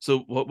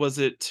 So what was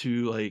it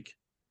to like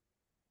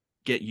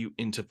get you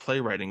into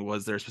playwriting?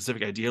 Was there a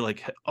specific idea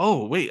like,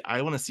 oh wait,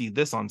 I want to see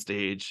this on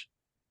stage,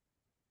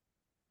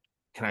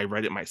 can I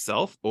write it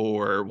myself?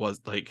 Or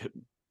was like,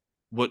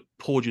 what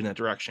pulled you in that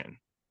direction?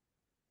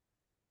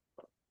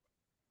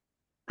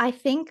 I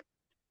think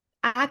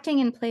acting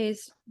in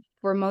plays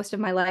for most of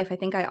my life, I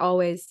think I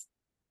always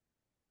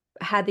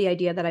had the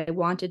idea that I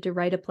wanted to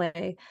write a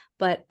play,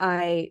 but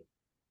I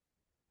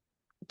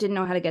didn't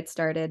know how to get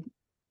started,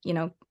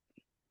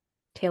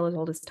 tale as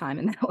old as time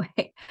in that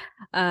way.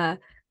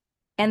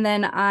 And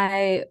then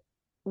I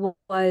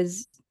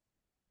was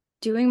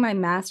doing my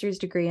master's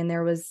degree, and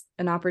there was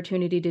an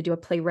opportunity to do a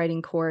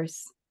playwriting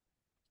course,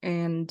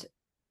 and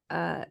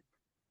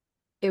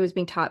it was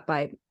being taught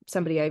by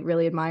somebody I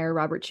really admire,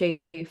 Robert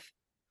Chafe.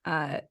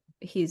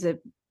 He's a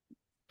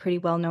pretty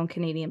well-known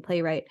Canadian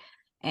playwright,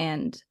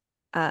 and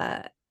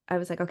I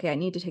was like, okay, I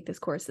need to take this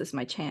course. This is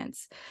my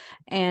chance.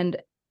 And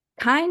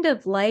kind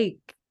of like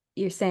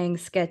you're saying,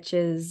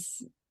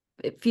 sketches,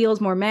 it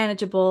feels more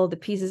manageable. The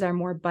pieces are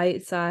more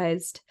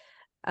bite-sized.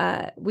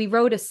 We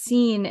wrote a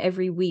scene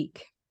every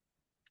week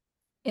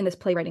in this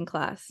playwriting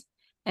class.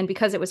 And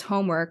because it was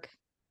homework,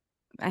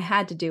 I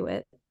had to do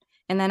it.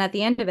 And then at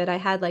the end of it, I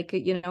had like,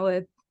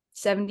 a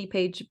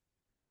 70-page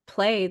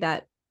play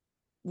that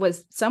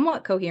was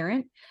somewhat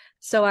coherent.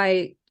 So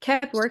I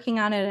kept working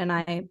on it, and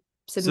I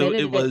submitted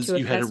it was to a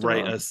you festival.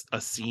 had to write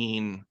a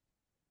scene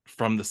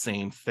from the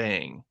same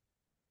thing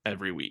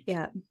every week.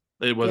 Yeah.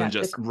 It wasn't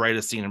just write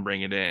a scene and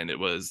bring it in. It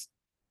was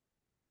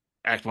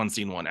act 1,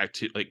 scene 1, act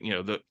 2, like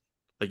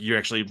you're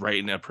actually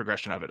writing a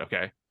progression of it.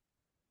 Okay.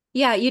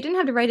 Yeah, you didn't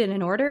have to write it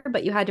in order,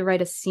 but you had to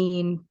write a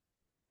scene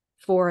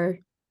for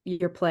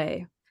your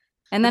play.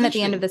 And then at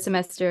the end of the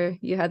semester,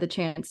 you had the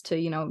chance to,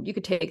 you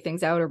could take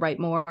things out or write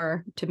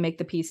more to make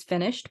the piece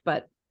finished.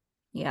 But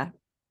Yeah.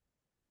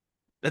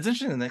 That's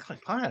interesting. In that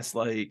class,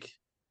 like,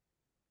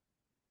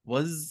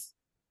 was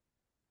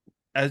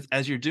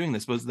as you're doing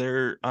this, was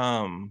there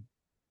a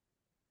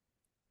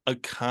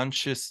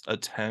conscious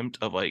attempt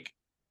of like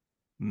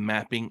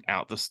mapping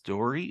out the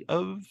story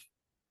of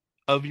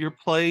your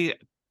play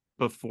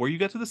before you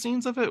get to the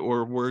scenes of it,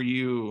 or were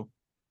you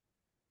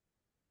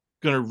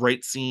gonna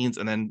write scenes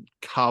and then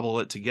cobble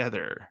it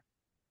together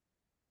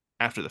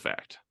after the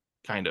fact,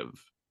 kind of?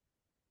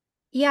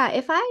 Yeah,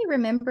 if I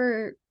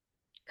remember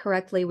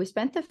correctly, we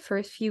spent the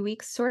first few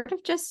weeks sort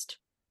of just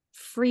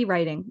free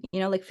writing,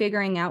 like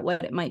figuring out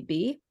what it might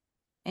be.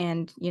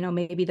 And,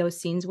 maybe those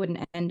scenes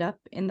wouldn't end up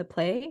in the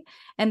play.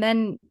 And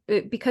then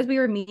because we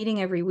were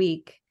meeting every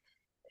week,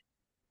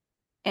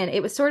 and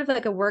it was sort of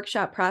like a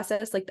workshop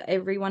process, like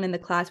everyone in the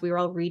class, we were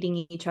all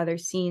reading each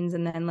other's scenes,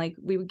 and then like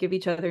we would give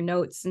each other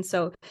notes. And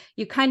so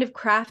you kind of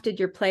crafted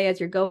your play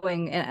as you're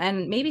going.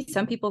 And maybe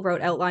some people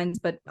wrote outlines,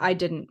 but I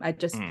didn't. I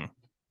just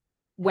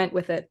went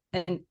with it.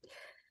 And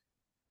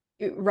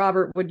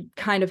Robert would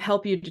kind of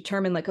help you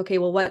determine like, okay,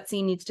 well, what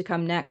scene needs to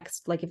come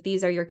next? Like, if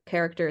these are your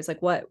characters,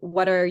 like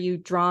what are you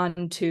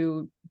drawn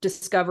to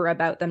discover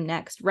about them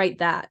next? Write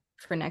that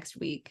for next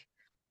week.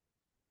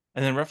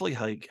 And then roughly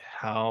like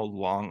how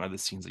long are the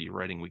scenes that you're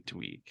writing week to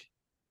week?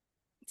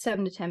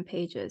 7 to 10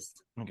 pages.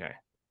 Okay.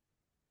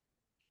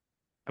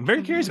 I'm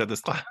very curious about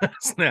this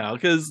class now,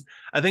 because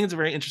I think it's a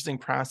very interesting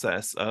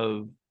process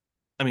of,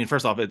 I mean,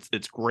 first off,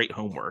 it's great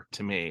homework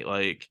to me.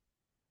 Like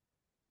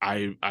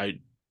I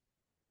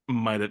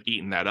might have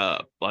eaten that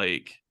up,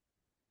 like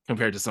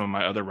compared to some of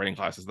my other writing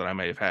classes that I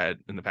may have had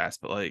in the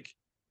past, but like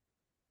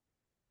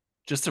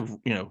just to,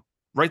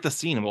 write the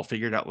scene and we'll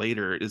figure it out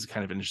later is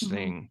kind of an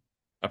interesting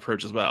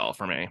approach as well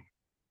for me.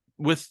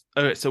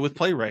 So with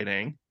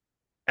playwriting,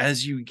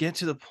 as you get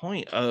to the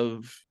point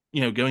of,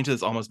 going to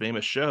this Almost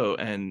Famous show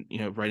and,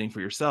 writing for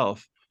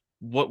yourself,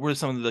 what were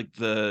some of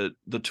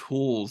the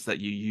tools that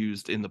you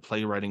used in the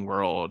playwriting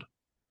world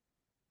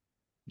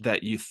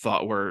that you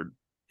thought were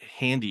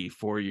handy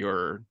for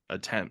your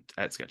attempt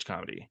at sketch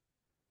comedy?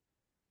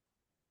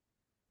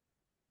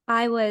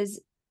 I was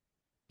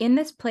in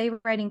this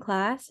playwriting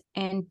class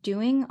and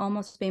doing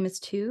Almost Famous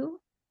 2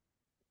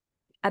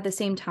 at the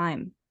same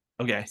time.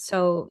 Okay.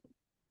 So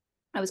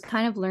I was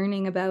kind of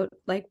learning about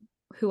like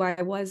who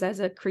I was as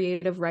a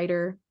creative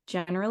writer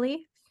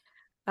generally,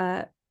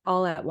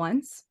 all at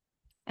once.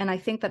 And I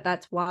think that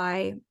that's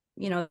why,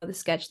 the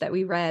sketch that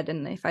we read,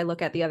 and if I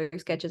look at the other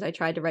sketches I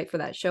tried to write for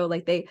that show,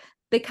 like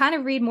they kind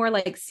of read more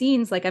like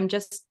scenes, like I'm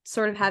just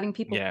sort of having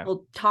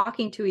people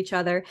talking to each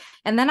other.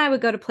 And then I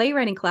would go to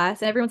playwriting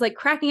class and everyone's like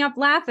cracking up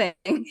laughing.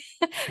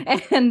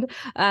 and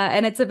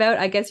it's about,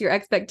 I guess, your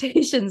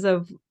expectations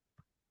of,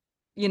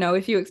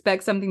 if you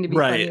expect something to be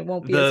funny, it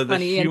won't be as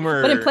funny.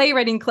 Humor, but in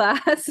playwriting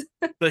class,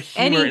 the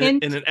humor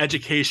in an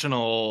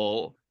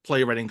educational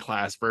playwriting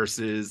class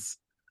versus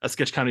a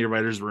sketch comedy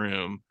writer's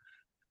room,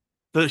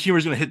 the humor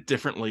is going to hit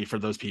differently for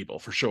those people,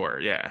 for sure.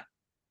 Yeah.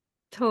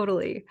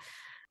 Totally.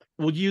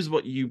 We'll use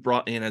what you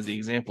brought in as the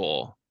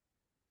example.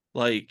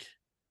 Like,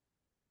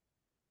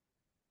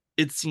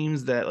 it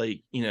seems that,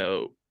 like,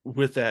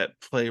 with that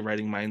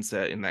playwriting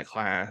mindset in that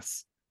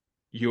class,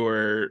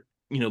 you're,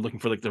 looking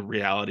for like the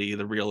reality,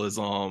 the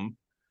realism,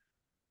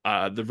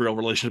 the real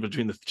relationship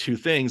between the two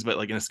things. But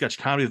like in a sketch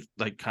comedy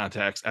like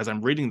context, as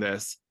I'm reading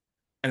this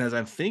and as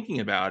I'm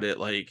thinking about it,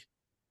 like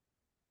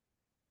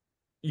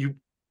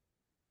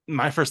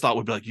my first thought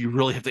would be like, you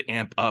really have to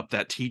amp up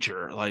that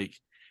teacher. Like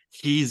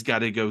he's got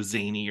to go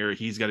zany, or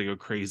he's got to go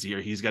crazy, or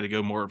he's got to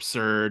go more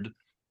absurd,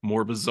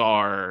 more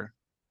bizarre,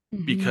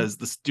 because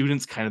the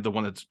student's kind of the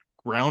one that's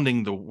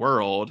grounding the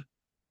world.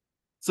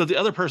 So the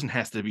other person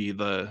has to be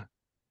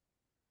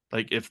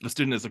like, if the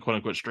student is a quote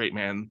unquote straight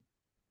man,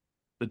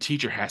 the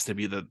teacher has to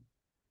be the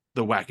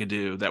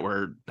wackadoo that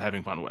we're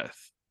having fun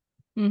with.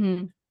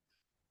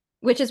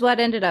 Which is what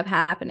ended up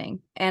happening.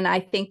 And I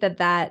think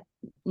that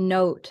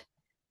note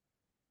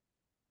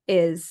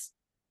is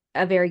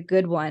a very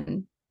good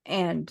one.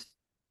 And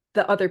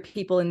the other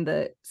people in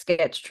the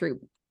sketch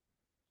troupe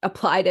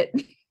applied it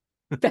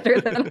better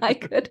than I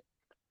could.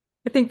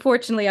 I think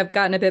fortunately I've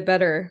gotten a bit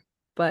better,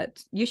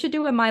 but you should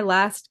do a My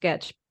Last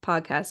Sketch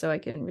podcast so I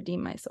can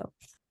redeem myself.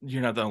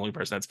 You're not the only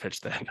person that's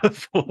pitched that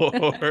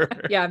before.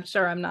 Yeah, I'm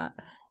sure I'm not.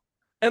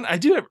 And I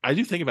do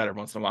think about it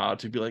once in a while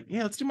to be like,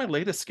 yeah, let's do my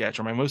latest sketch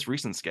or my most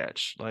recent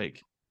sketch.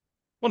 Like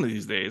one of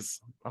these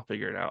days I'll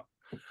figure it out.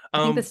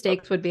 I think the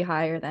stakes would be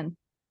higher then.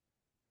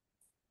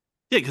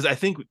 Yeah, because I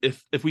think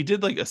if we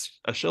did like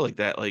a show like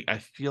that, like I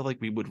feel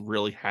like we would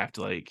really have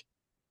to like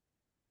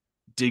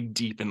dig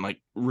deep and like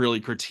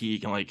really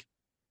critique and like,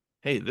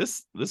 hey,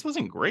 this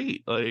wasn't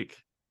great. Like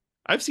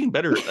I've seen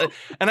better.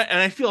 and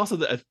I feel also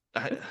that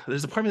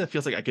there's a part of me that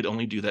feels like I could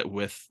only do that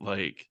with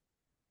like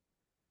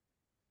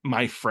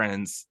my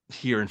friends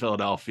here in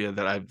Philadelphia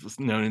that I've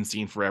known and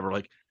seen forever.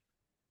 Like,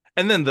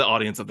 and then the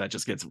audience of that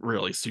just gets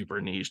really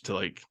super niche to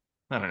like,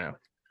 I don't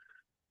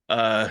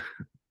know.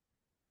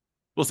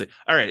 We'll see.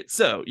 All right.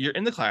 So you're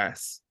in the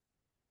class,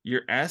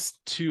 you're asked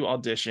to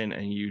audition,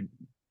 and you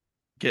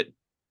get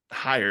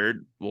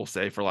hired, we'll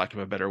say, for lack of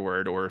a better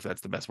word, or if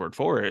that's the best word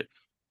for it,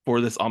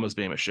 for this Almost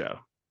Famous show.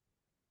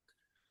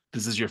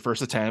 This is your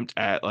first attempt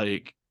at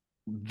like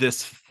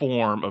this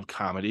form of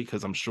comedy,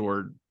 because I'm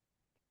sure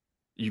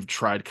you've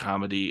tried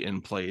comedy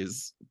in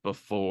plays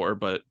before,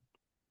 but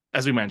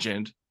as we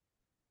mentioned,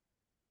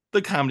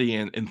 the comedy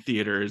in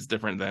theater is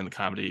different than the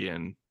comedy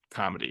in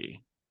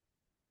comedy.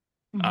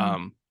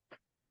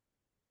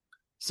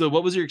 So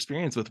what was your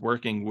experience with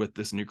working with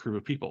this new group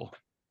of people?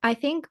 I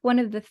think one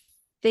of the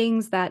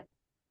things that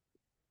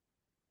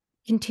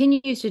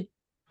continues to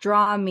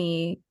draw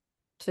me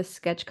to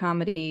sketch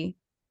comedy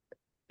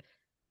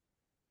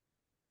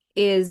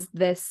is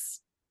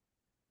this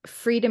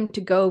freedom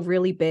to go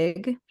really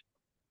big,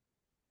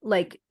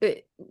 like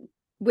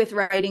with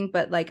writing,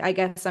 but like I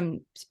guess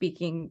I'm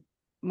speaking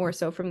more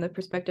so from the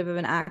perspective of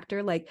an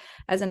actor. Like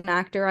as an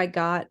actor, I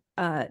got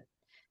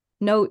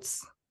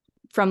notes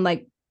from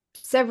like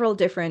several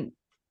different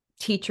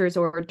teachers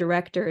or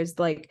directors,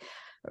 like,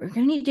 we're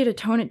gonna need you to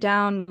tone it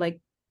down,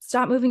 like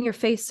stop moving your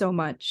face so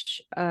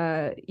much,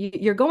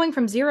 you're going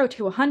from 0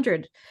 to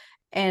 100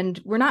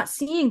 and we're not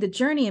seeing the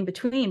journey in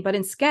between, but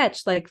in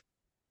sketch, like,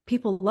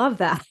 people love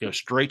that. Go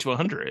straight to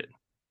 100.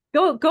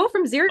 Go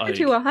from 0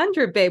 to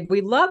 100, babe,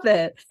 we love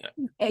it.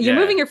 You're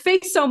moving your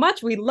face so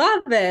much, we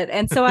love it.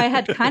 And so I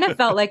had kind of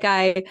felt like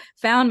I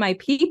found my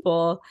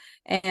people,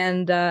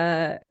 and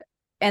that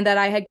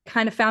I had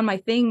kind of found my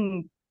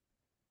thing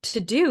to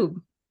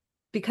do,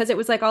 because it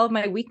was like all of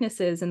my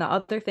weaknesses and the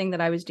other thing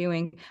that I was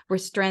doing were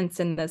strengths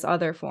in this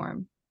other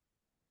form.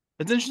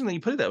 It's interesting that you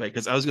put it that way,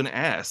 because I was going to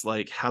ask,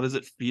 like, how does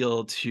it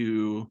feel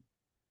to,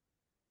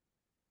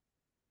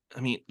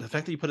 I mean, the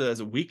fact that you put it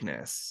as a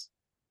weakness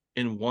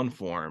in one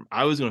form,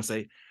 I was going to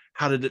say,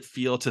 how did it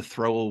feel to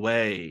throw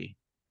away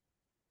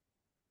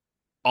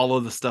all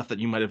of the stuff that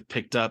you might have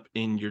picked up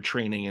in your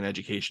training and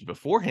education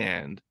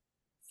beforehand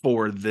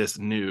for this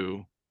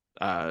new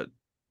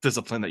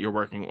discipline that you're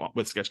working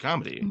with, sketch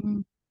comedy?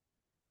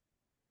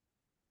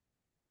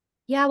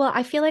 Yeah, well,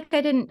 I feel like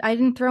I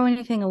didn't throw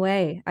anything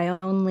away. I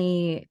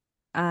only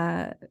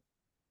I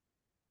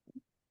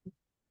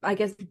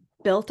guess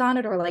built on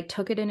it, or like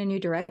took it in a new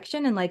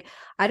direction. And like,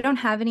 I don't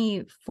have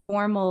any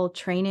formal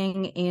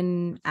training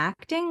in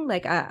acting.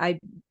 Like I've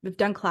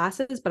done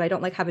classes, but I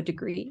don't like have a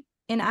degree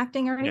in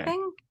acting or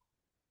anything.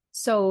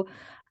 So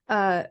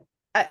I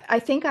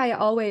think I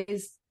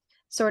always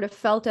sort of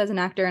felt as an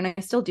actor, and I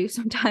still do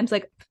sometimes,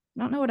 like,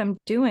 I don't know what I'm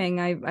doing.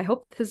 I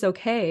hope this is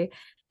okay.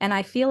 And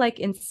I feel like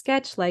in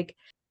sketch, like,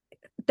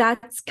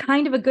 that's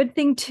kind of a good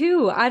thing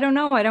too. I don't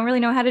know. I don't really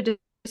know how to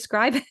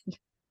describe it.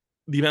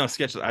 The amount of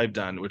sketch that I've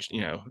done, which,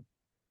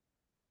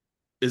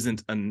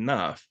 isn't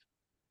enough.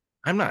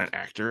 I'm not an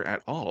actor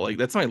at all. Like,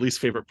 that's my least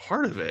favorite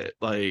part of it,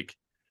 like,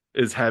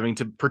 is having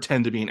to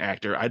pretend to be an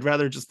actor. I'd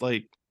rather just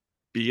like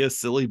be a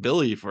silly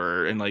Billy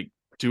and like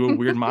do a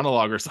weird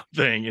monologue or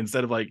something,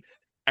 instead of like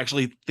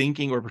actually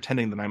thinking or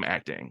pretending that I'm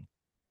acting.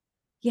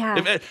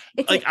 Yeah,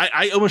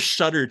 I almost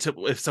shudder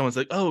if someone's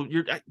like, "Oh,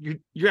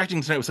 your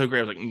acting tonight was so great."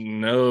 I was like,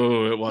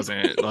 "No, it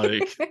wasn't."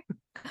 Like,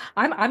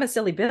 I'm a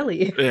silly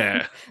Billy.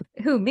 Yeah.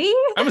 Who, me?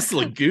 I'm a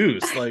silly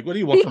goose. Like, what do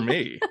you want from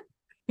me?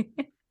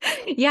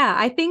 Yeah,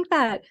 I think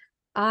that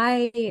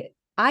I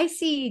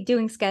see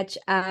doing sketch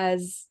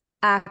as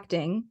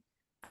acting,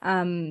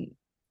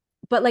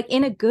 but like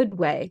in a good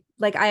way.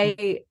 Like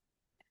I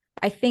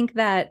think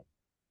that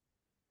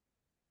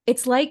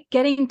it's like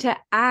getting to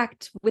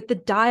act with the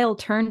dial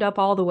turned up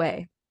all the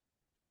way.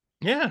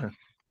 Yeah.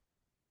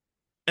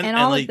 And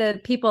all of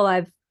the people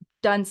I've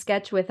done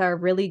sketch with are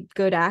really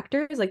good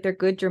actors. Like, they're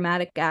good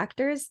dramatic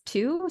actors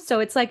too.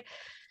 So it's like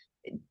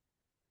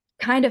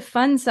kind of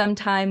fun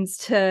sometimes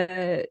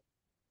to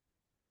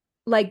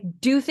like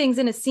do things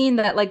in a scene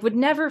that like would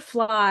never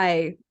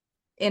fly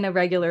in a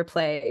regular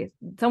play.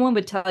 Someone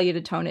would tell you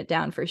to tone it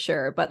down for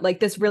sure, but like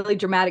this really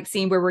dramatic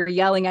scene where we're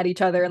yelling at each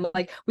other and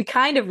like we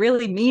kind of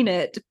really mean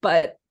it,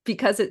 but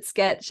because it's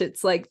sketch,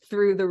 it's like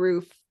through the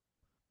roof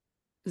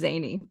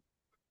zany.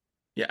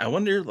 Yeah, I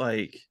wonder,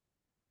 like,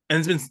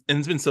 and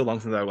it's been so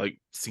long since I've like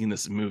seen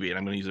this movie, and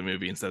I'm going to use a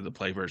movie instead of the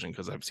play version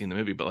because I've seen the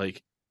movie, but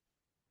like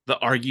the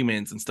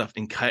arguments and stuff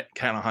in Cat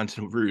on a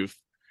Haunted Roof,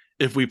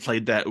 if we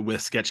played that with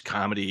sketch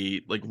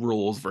comedy, like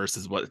rules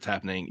versus what's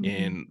happening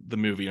in the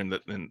movie and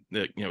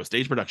the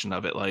stage production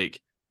of it, like,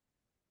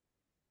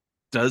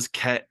 does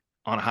Cat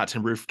on a Hot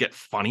Tin Roof get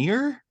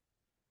funnier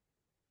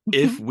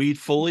if we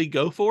fully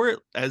go for it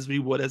as we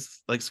would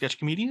as like sketch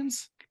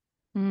comedians?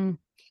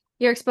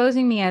 You're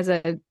exposing me as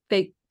a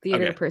fake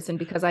theater person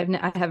because I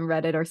haven't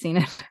read it or seen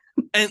it.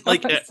 And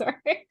like,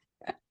 sorry.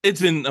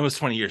 It's been almost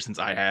 20 years since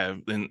I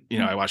have, and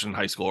I watched it in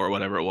high school or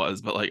whatever it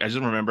was, but like I just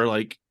remember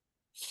like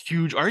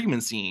huge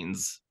argument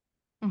scenes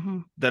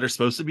that are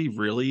supposed to be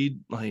really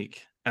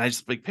like, and I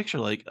just like picture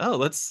like, oh,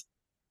 let's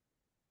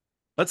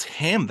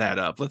ham that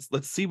up. Let's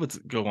see what's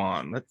go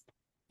on.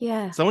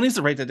 Someone needs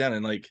to write that down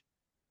and like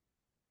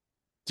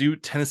do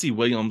Tennessee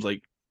Williams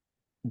like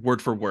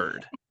word for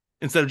word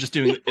instead of just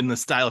doing it in the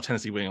style of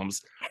Tennessee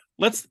Williams.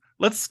 Let's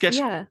sketch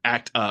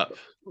act up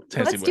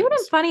Tennessee Let's do it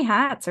in funny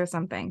hats or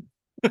something.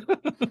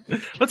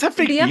 Let's have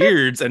fake The other-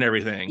 beards and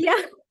everything.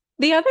 Yeah.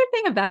 The other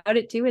thing about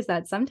it too is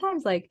that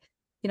sometimes, like,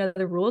 you know,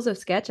 the rules of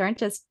sketch aren't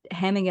just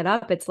hamming it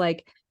up. It's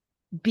like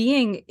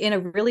being in a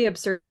really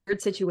absurd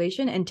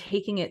situation and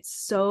taking it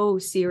so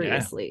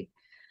seriously.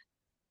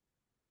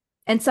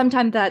 And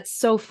sometimes that's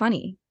so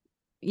funny,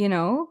 you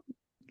know?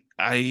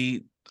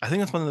 I think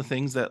that's one of the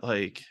things that,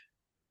 like,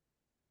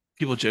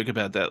 people joke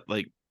about, that,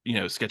 like, you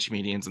know, sketch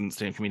comedians and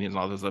stand comedians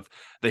and all this stuff,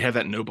 they have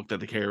that notebook that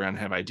they carry around and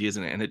have ideas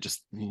in it, and it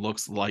just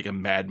looks like a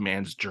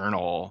madman's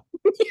journal.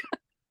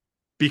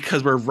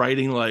 Because we're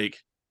writing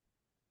like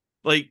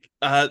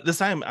this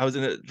time I was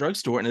in a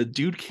drugstore and a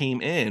dude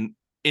came in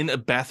a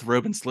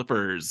bathrobe and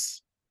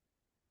slippers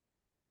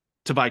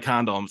to buy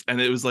condoms,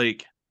 and it was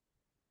like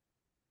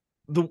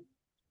I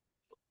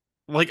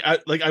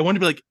wanted to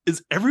be like,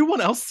 is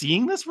everyone else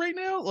seeing this right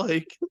now?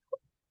 Like,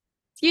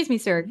 Excuse me,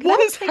 sir. Can what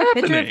I is take a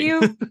picture of happening?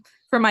 you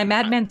for my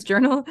Madman's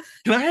journal?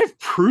 Can I have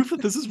proof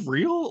that this is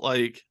real?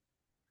 Like,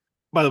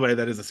 by the way,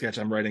 that is a sketch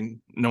I'm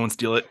writing. No one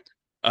steal it.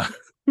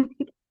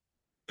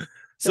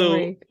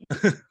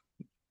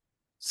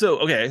 So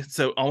okay,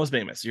 so Almost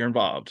Famous, you're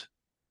involved.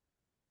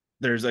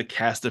 There's a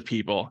cast of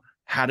people.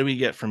 How do we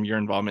get from your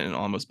involvement in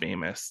Almost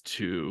Famous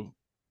to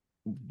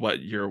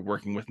what you're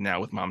working with now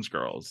with Mom's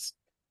Girls?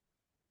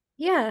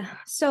 Yeah.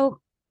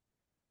 So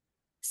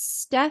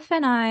Steph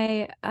and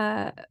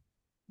I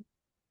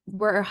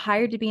were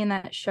hired to be in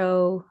that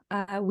show.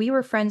 We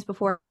were friends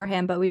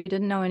beforehand, but we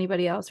didn't know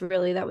anybody else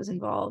really that was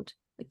involved.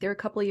 Like, they're a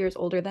couple of years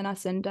older than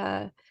us, and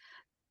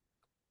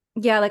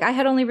yeah, like, I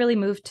had only really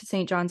moved to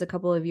St. John's a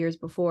couple of years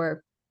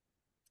before.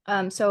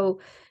 So,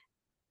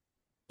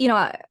 you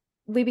know,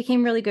 we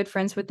became really good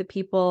friends with the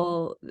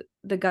people,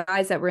 the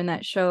guys that were in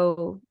that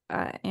show,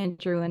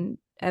 Andrew and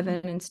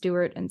Evan and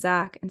Stuart and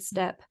Zach and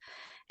Step.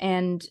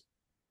 And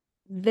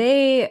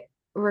they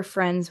were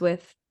friends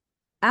with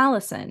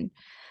Allison.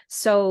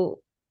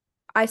 So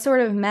I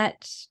sort of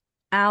met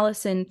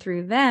Allison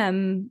through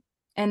them.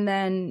 And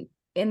then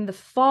in the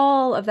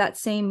fall of that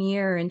same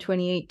year, in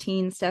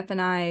 2018, Steph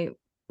and I,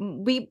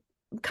 we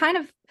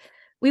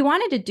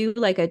wanted to do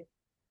like a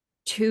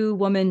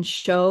 2-woman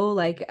show.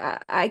 Like,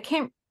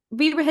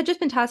 we had just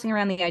been tossing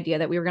around the idea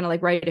that we were going to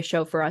like write a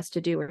show for us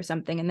to do or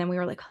something. And then we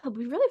were like, oh, it'd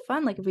be really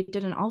fun. Like, if we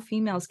did an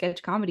all-female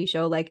sketch comedy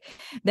show, like,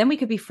 then we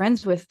could be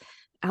friends with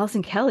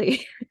Allison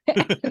Kelly.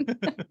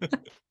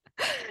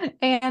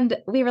 And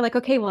we were like,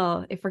 okay,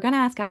 well, if we're going to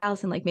ask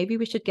Allison, like, maybe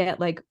we should get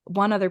like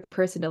one other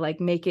person to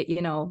like make it,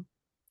 you know,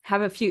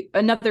 have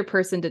another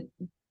person to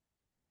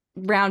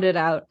round it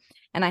out.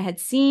 And I had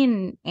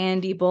seen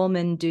Andy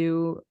Bullman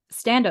do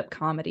stand-up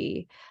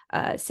comedy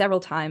several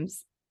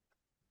times,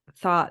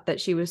 thought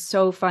that she was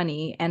so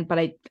funny, but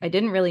I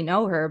didn't really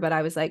know her, but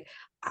I was like,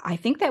 I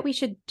think that we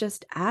should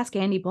just ask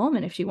Andy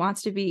Bullman if she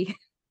wants to be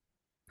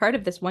part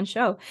of this one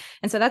show.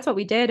 And so that's what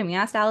we did. And we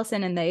asked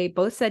Allison, and they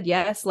both said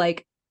yes,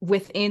 like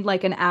within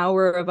like an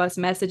hour of us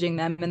messaging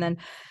them. And then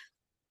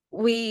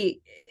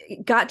we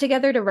got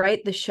together to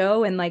write the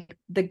show, and like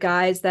the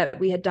guys that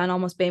we had done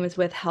Almost Famous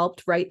with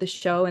helped write the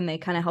show, and they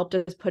kind of helped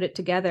us put it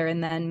together.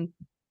 And then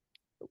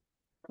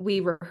we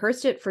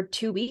rehearsed it for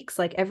 2 weeks,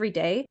 like every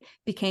day,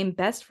 became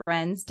best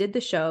friends, did the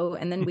show,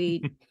 and then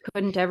we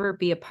couldn't ever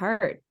be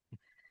apart.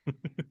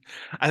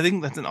 I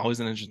think that's always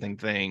an interesting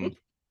thing.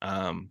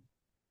 How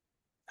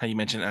you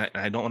mentioned, and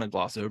I don't want to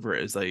gloss over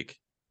it, is like,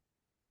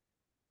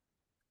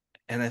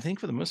 and I think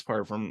for the most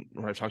part, from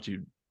when I've talked to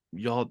you,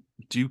 y'all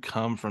do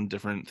come from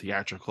different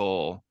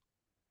theatrical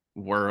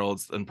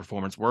worlds and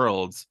performance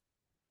worlds,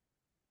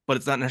 but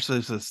it's not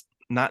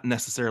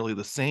necessarily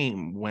the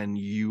same when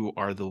you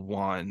are the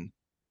one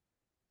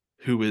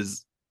who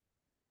is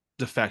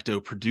de facto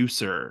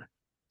producer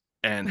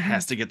and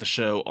has to get the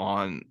show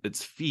on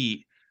its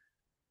feet,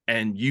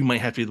 and you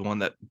might have to be the one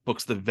that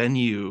books the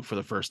venue for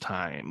the first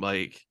time.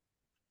 Like,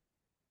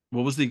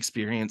 what was the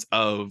experience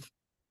of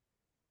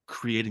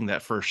creating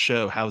that first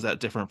show? How is that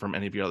different from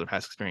any of your other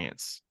past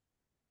experience?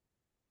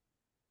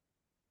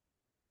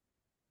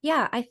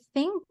 Yeah, I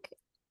think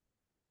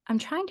I'm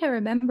trying to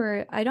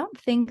remember. I don't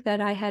think that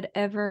I had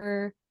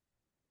ever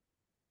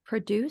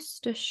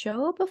produced a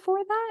show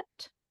before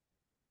that.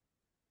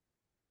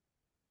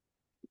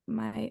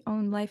 My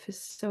own life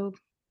is so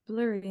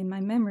blurry in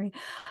my memory.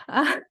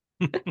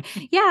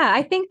 Yeah,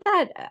 I think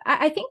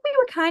we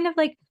were kind of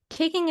like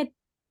taking a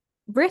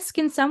risk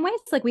in some ways.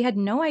 Like, we had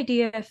no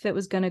idea if it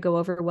was going to go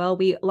over well.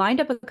 We lined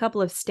up a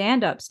couple of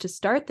stand-ups to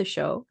start the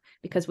show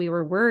because we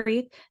were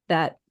worried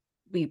that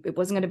it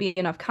wasn't going to be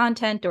enough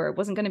content, or it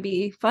wasn't going to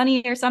be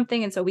funny or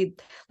something. And so we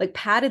like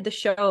padded the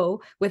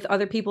show with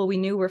other people we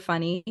knew were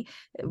funny,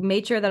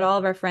 made sure that all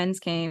of our friends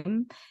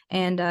came,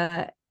 and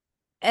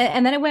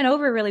then it went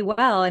over really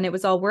well, and it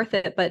was all worth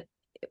it. But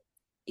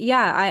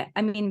yeah,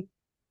 I mean,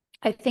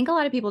 I think a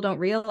lot of people don't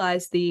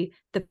realize the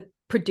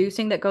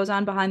producing that goes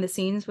on behind the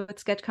scenes with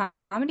sketch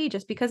comedy,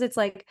 just because it's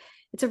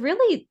a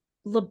really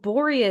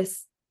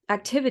laborious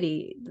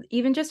activity,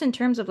 even just in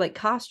terms of like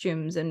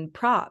costumes and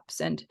props,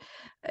 and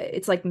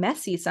it's like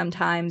messy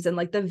sometimes, and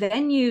like the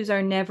venues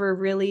are never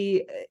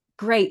really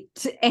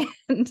great. And,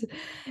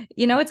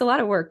 it's a lot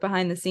of work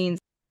behind the scenes.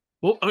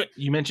 Well, okay,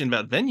 you mentioned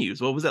about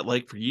venues. What was that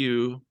like for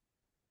you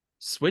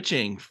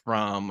switching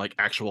from like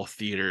actual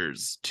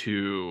theaters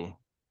to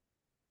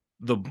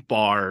the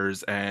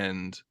bars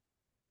and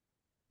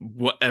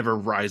whatever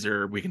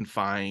riser we can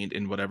find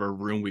in whatever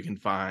room we can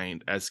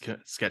find as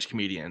sketch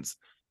comedians?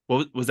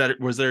 What was that?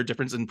 Was there a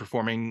difference in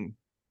performing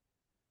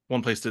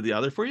one place to the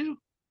other for you?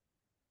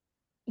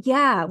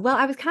 Yeah, well,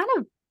 I was kind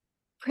of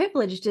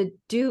privileged to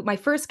do my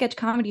first sketch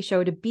comedy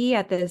show, to be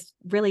at this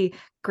really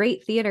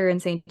great theater in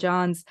St.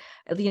 John's.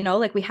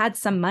 Like we had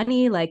some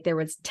money, like there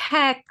was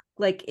tech,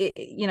 like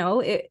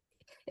it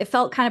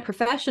felt kind of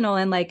professional,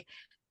 and like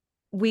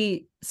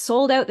we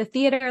sold out the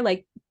theater,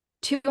 like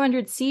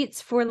 200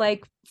 seats for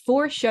like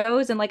 4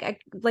 shows, and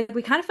like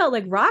we kind of felt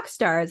like rock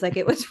stars. Like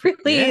it was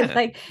really Yeah.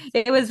 like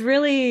it was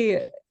really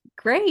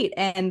great.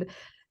 And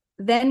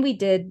then we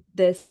did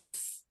this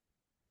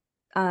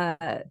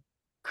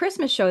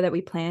Christmas show that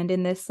we planned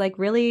in this like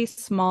really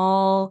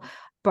small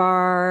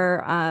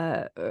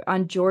bar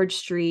on George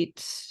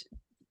Street.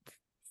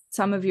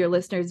 Some of your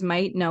listeners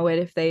might know it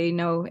if they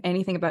know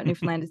anything about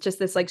Newfoundland. It's just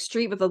this like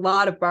street with a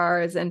lot of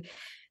bars. And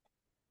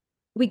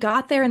we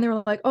got there and they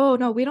were like, oh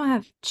no, we don't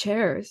have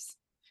chairs.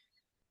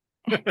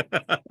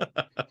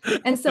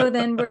 And so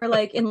then we're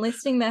like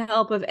enlisting the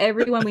help of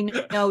everyone we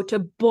know to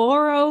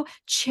borrow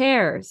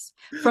chairs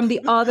from the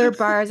other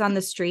bars on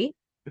the street.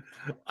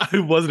 I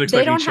wasn't They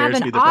expecting don't chairs have to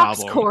an be the aux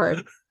problem.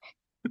 cord.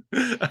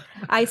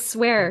 I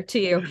swear to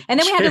you. And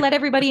then we had to let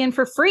everybody in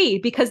for free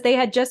because they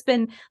had just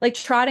been like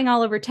trotting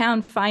all over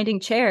town finding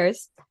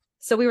chairs.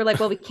 So we were like,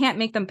 well, we can't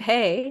make them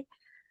pay.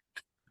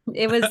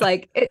 It was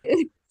like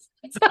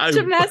such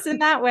a mess in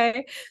that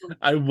way.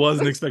 I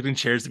wasn't expecting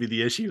chairs to be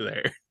the issue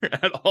there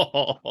at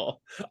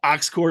all. Aux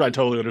cord, I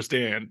totally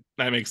understand.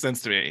 That makes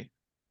sense to me.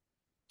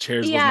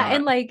 Chairs was not.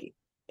 And like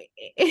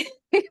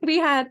we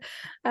had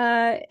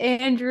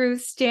Andrew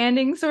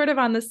standing sort of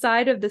on the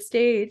side of the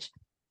stage,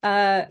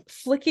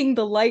 flicking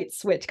the light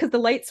switch, because the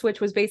light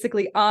switch was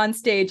basically on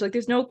stage. Like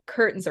there's no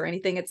curtains or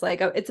anything. It's like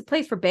it's a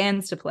place for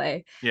bands to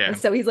play. Yeah. And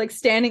so he's like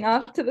standing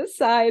off to the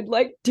side,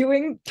 like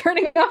turning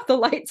off the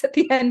lights at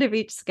the end of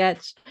each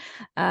sketch.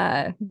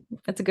 That's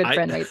a good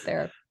friend right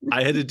there.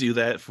 I had to do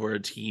that for a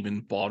team in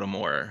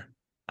Baltimore.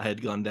 I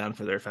had gone down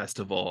for their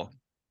festival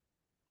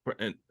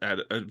at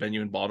a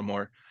venue in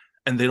Baltimore,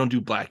 and they don't do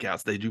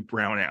blackouts, they do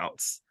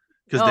brownouts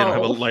because they don't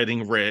have a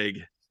lighting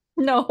rig.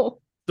 No.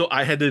 So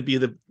I had to be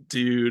the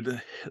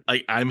dude,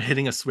 like I'm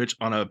hitting a switch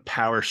on a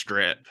power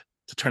strip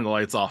to turn the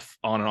lights on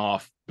and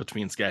off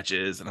between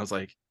sketches. And I was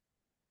like,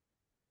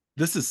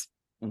 this is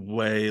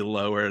way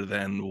lower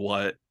than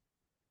what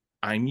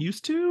I'm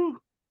used to.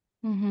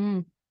 Mm-hmm.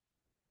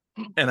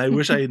 And I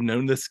wish I had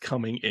known this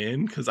coming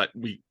in, because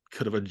we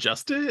could have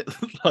adjusted.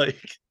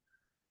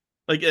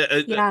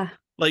 Yeah.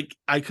 Like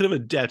I could have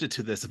adapted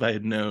to this if I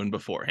had known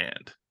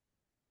beforehand.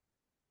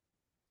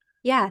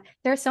 Yeah,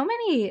 there are so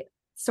many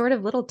sort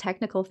of little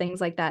technical things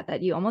like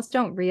that you almost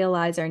don't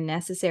realize are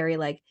necessary.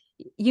 Like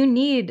you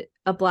need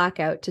a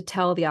blackout to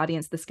tell the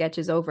audience the sketch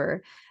is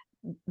over.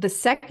 The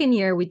second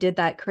year we did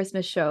that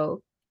Christmas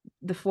show,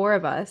 the 4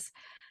 of us,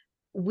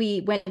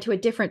 we went to a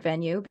different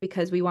venue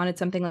because we wanted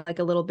something like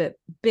a little bit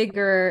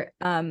bigger,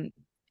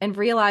 and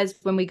realized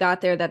when we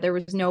got there that there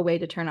was no way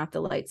to turn off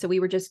the lights. So we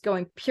were just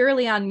going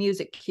purely on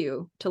music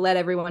cue to let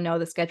everyone know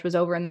the sketch was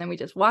over. And then we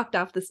just walked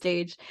off the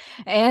stage.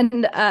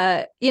 And,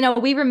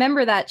 we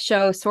remember that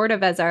show sort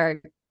of as our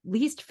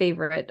least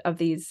favorite of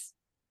these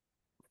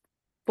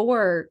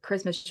 4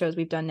 Christmas shows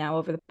we've done now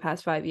over the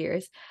past 5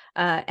 years.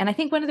 And I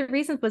think one of the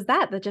reasons was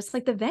that just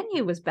like the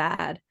venue was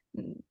bad.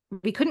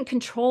 We couldn't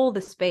control the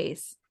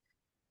space.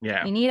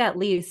 Yeah. You need at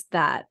least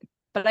that.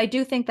 But I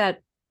do think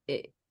that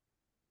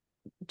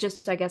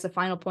just, I guess, a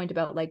final point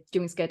about like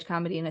doing sketch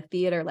comedy in a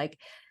theater, like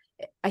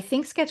I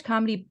think sketch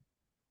comedy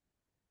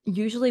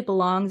usually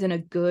belongs in a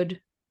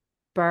good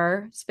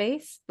bar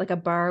space, like a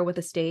bar with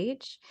a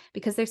stage,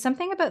 because there's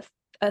something about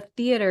a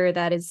theater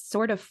that is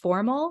sort of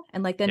formal,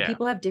 and like then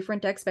people have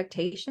different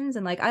expectations,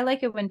 and like I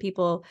like it when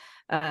people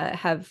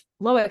have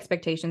low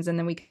expectations and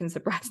then we can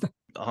suppress them.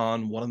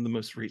 On one of the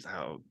most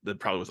recent, that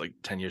probably was like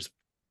 10 years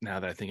now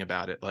that I think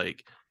about it,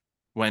 like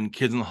when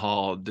Kids in the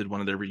Hall did one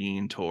of their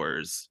reunion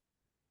tours,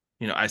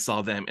 I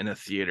saw them in a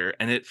theater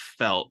and it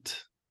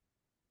felt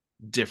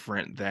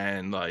different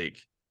than like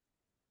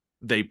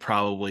they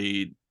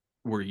probably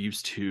were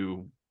used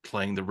to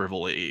playing the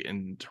Rivoli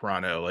in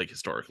Toronto, like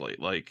historically.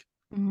 Like,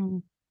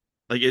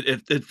 like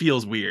it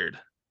feels weird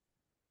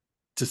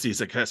to see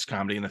sketch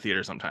comedy in the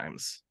theater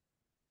sometimes.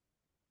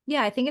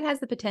 Yeah, I think it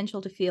has the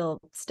potential to feel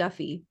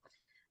stuffy,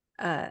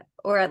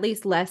 or at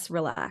least less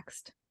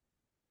relaxed.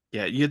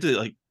 Yeah, you have to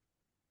like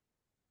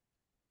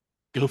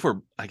go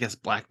for, I guess,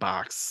 black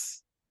box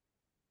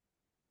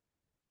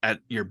at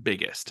your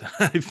biggest.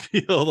 I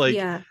feel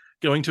like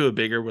going to a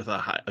bigger with a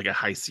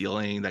high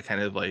ceiling, that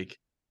kind of like,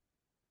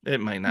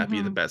 it might not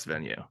be the best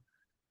venue.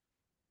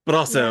 But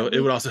also it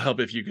would also help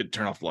if you could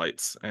turn off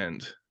lights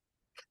and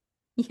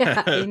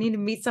you need to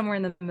meet somewhere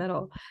in the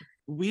middle.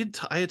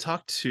 I had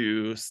talked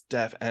to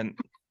Steph, and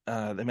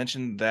they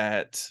mentioned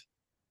that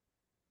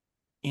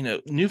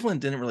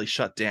Newfoundland didn't really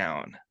shut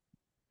down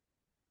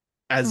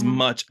as Mhm.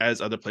 much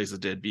as other places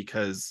did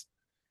because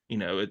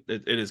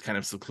it is kind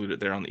of secluded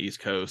there on the East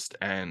Coast,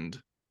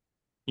 and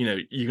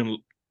you can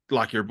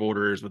lock your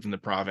borders within the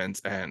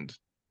province, and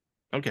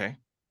okay,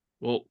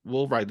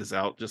 we'll ride this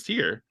out just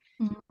here.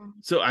 Mhm.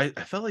 So I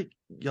felt like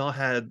y'all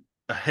had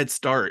a head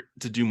start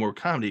to do more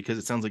comedy because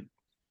it sounds like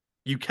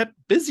you kept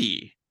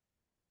busy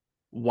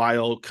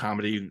while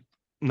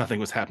nothing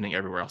was happening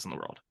everywhere else in the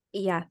world.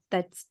 Yeah,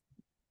 that's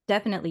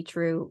definitely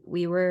true.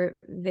 We were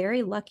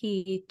very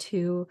lucky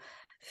to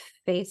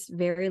face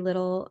very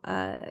little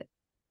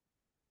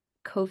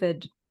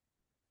COVID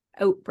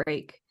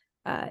outbreak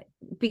uh,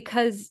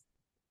 because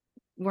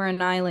we're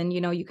an island,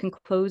 you can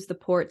close the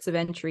ports of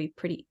entry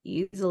pretty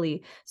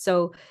easily.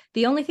 So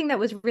the only thing that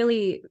was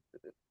really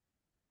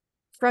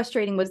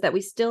frustrating was that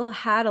we still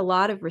had a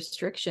lot of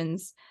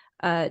restrictions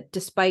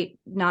despite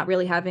not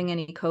really having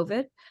any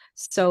COVID.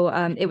 So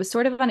it was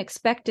sort of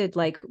unexpected,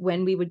 like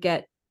when we would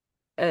get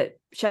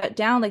shut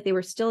down, like they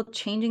were still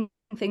changing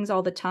things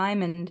all the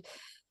time. And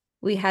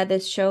we had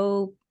this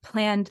show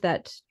planned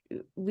that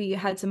we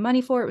had some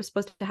money for. It was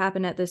supposed to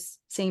happen at this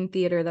same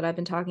theater that I've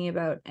been talking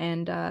about.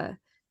 And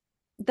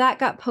that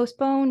got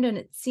postponed, and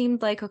it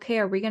seemed like, okay,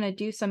 are we going to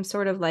do some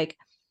sort of like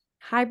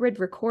hybrid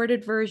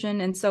recorded version?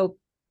 And so,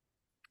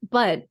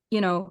 but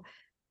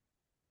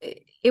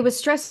it was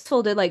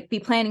stressful to like be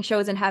planning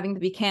shows and having to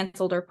be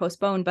canceled or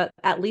postponed, but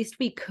at least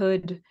we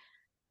could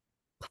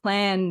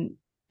plan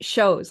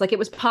shows. Like it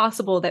was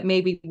possible that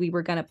maybe we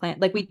were going to plan,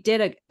 like we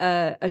did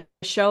a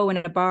show in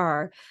a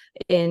bar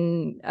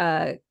in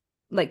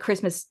like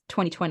Christmas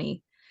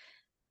 2020.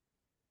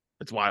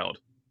 It's wild.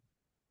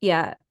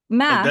 Yeah, Like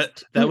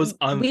masked. that was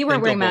We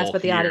weren't wearing masks, unthinkable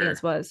but the here,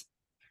 audience was.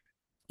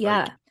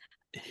 like Yeah,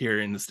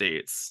 here in the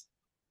States.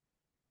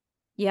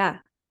 yeah.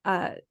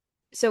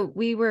 So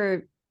we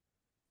were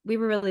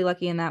really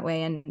lucky in that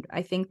way, and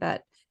I think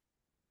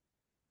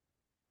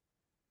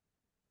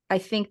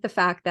the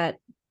fact that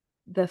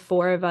the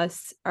four of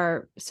us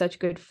are such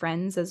good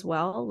friends as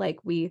well, like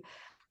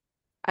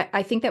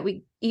I think that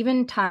we,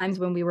 even times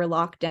when we were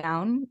locked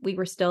down, we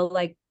were still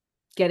like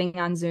getting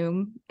on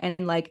Zoom and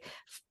like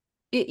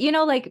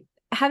like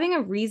having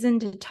a reason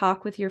to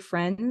talk with your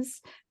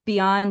friends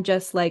beyond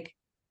just like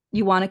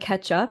you want to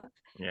catch up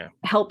Yeah.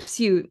 helps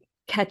you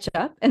catch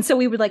up. And so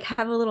we would like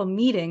have a little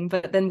meeting,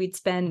 but then we'd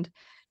spend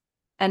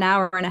an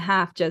hour and a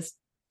half just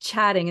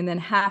chatting, and then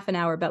half an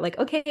hour about like,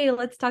 okay,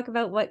 let's talk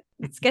about what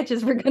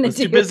sketches we're gonna Let's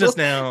do business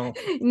now.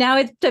 Now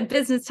it's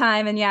business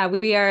time. And yeah,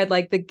 we are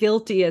like the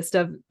guiltiest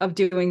of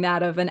doing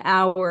that, of an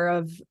hour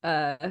of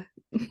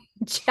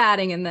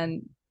chatting and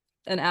then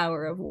an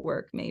hour of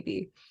work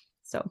maybe.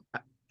 So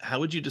How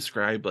would you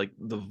describe like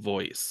the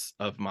voice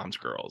of Mom's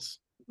Girls?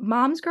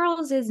 Mom's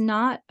Girls is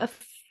not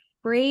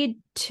afraid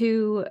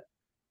to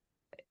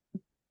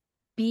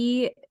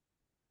be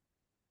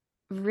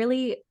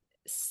really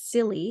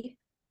silly.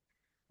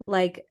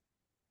 Like,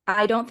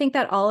 I don't think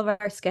that all of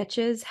our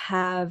sketches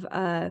have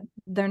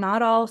they're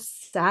not all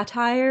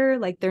satire.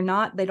 Like they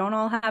don't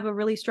all have a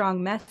really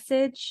strong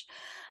message.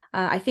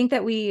 I think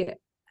that we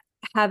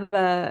have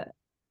a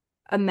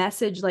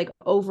message like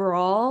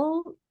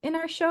overall in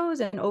our shows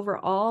and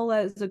overall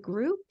as a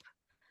group,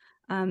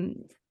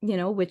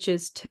 which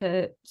is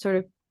to sort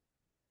of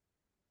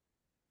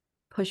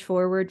push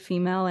forward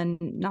female and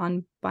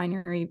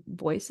non-binary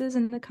voices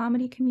in the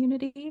comedy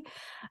community.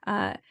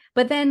 But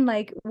then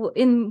like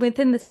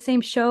within the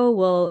same show,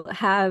 we'll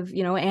have,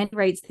 Andy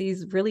writes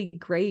these really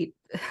great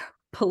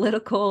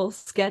political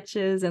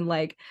sketches, and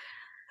like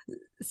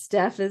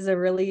Steph is a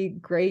really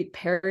great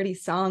parody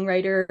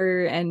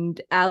songwriter, and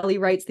Ali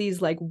writes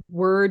these like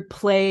word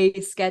play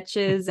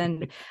sketches.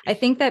 And I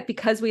think that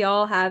because we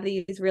all have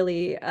these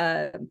really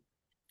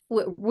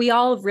we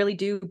all really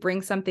do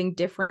bring something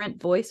different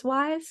voice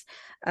wise.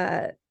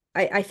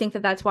 I think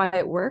that that's why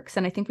it works.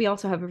 And I think we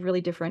also have a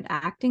really different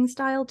acting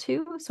style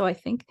too. So I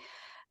think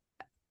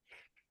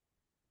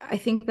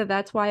that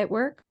that's why it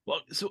worked.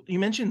 Well, so you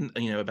mentioned,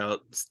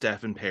 about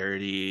Steph and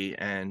parody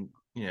and,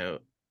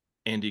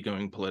 Andy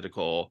going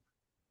political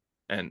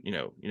and,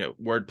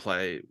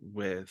 wordplay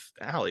with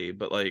Ali,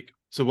 but like,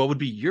 so what would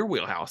be your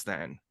wheelhouse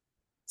then?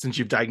 Since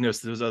you've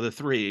diagnosed those other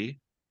three,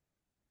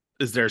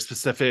 is there a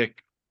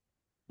specific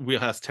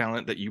wheelhouse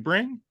talent that you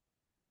bring?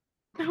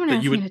 Don't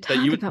ask me to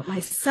talk about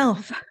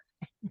myself.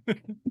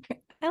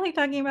 I like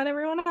talking about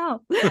everyone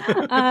else.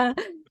 I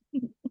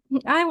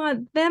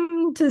want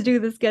them to do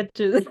the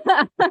sketches.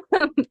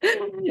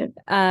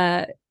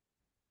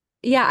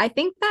 Yeah, I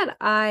think that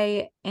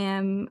I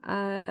am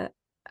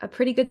a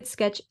pretty good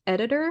sketch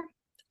editor.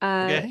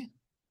 Okay.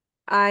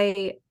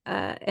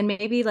 And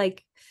maybe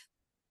like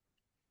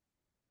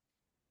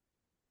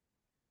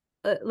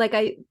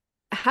I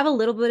have a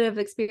little bit of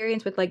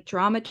experience with like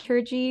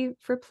dramaturgy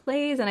for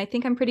plays, and I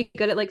think I'm pretty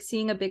good at like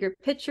seeing a bigger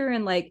picture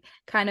and like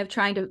kind of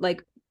trying to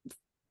like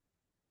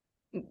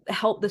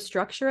help the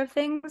structure of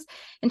things.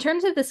 In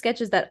terms of the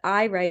sketches that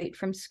I write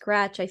from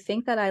scratch, I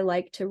think that I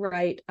like to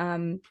write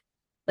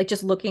like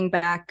just looking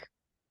back.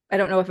 I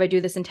don't know if I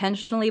do this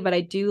intentionally, but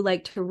I do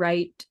like to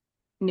write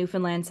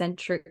Newfoundland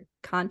centric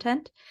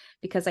content,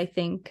 because I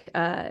think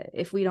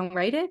if we don't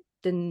write it,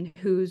 then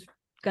who's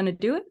gonna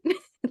do it?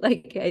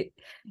 Like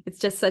it's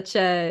just such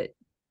a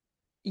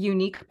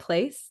unique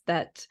place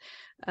that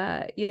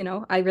you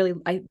know,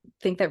 I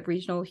think that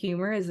regional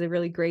humor is a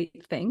really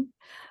great thing,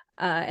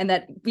 and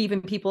that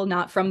even people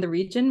not from the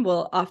region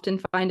will often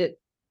find it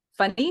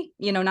funny,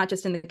 you know, not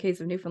just in the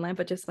case of Newfoundland,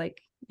 but just like,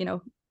 you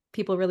know,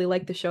 people really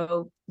like the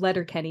show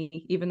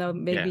Letterkenny, even though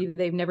maybe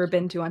they've never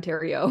been to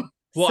Ontario.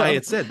 Well, So, I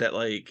had said that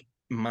like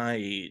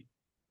my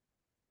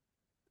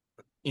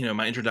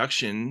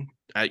introduction,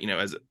 you know,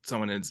 as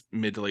someone in his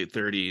mid to late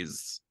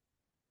 30s,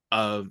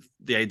 of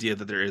the idea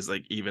that there is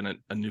like even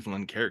a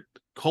Newfoundland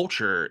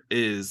culture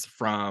is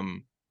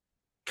from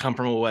Come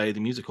From Away, the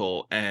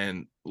musical,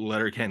 and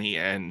Letterkenny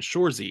and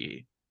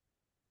Shoresy,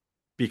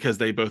 because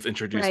they both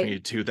introduced me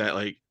right. to that,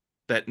 like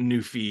that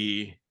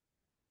Newfie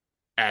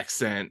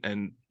accent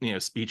and, you know,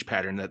 speech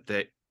pattern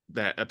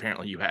that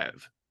apparently you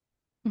have.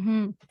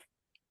 Mm-hmm.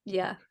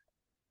 Yeah.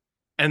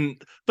 And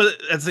but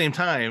at the same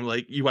time,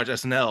 like you watch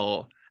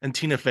SNL and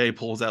Tina Fey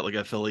pulls out like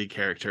a Philly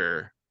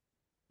character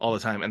all the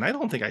time, and I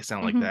don't think I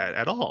sound like Mm-hmm. that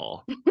at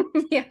all.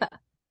 Yeah.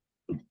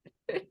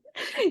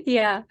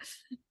 Yeah.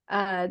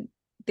 Uh,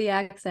 the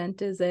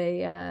accent is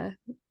a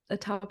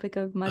topic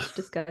of much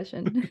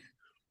discussion.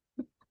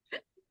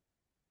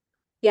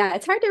 Yeah,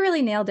 it's hard to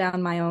really nail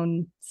down my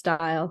own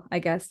style, I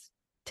guess,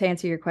 to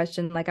answer your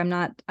question. Like I'm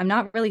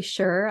not really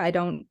sure. I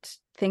don't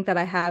think that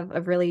I have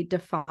a really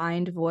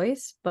defined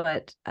voice,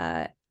 but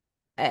I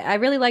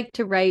really like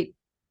to write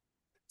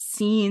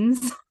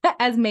scenes,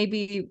 as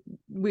maybe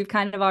we've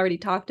kind of already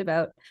talked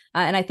about.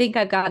 And I think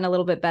I've gotten a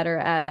little bit better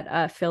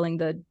at filling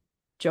the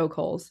joke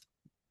holes.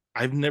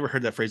 I've never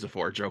heard that phrase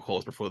before, joke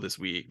holes, before this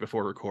week,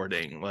 before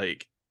recording,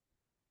 like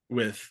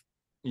with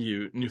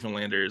you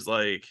Newfoundlanders.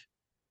 Like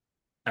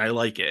I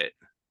like it.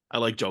 I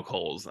like joke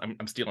holes.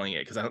 I'm stealing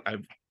it because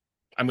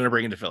I'm gonna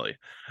bring it to Philly.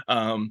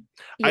 Um,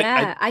 I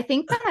Yeah, I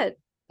think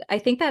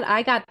that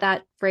I got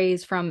that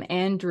phrase from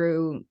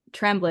Andrew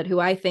Tremblett, who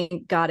I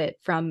think got it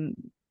from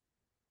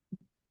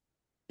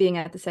being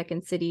at the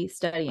Second City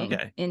studying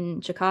okay.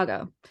 in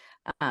Chicago.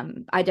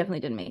 I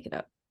definitely didn't make it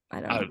up. I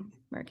don't I know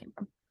where it came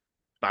from.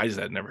 I just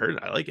had never heard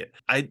it. I like it.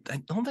 I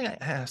don't think I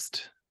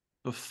asked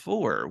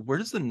before. Where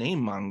does the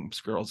name Mom's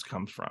Girls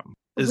come from?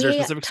 Is there a We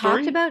specific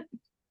talked story? about,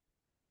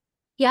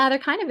 yeah, there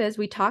kind of is.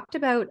 We talked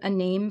about a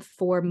name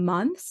for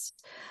months.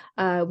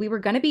 We were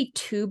going to be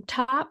Tube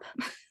Top,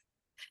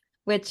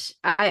 which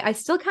I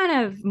still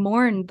kind of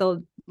mourn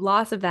the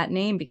loss of that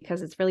name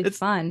because it's really It's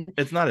fun.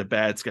 it's not a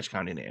bad sketch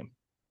comedy name.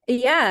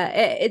 Yeah,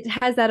 it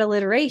has that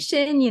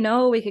alliteration, you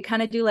know, we could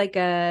kind of do like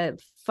a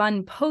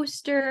fun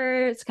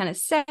poster. It's kind of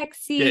Yeah,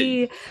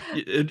 sexy,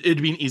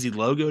 it'd be an easy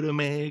logo to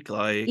make.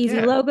 Like, easy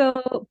yeah,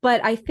 logo.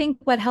 But I think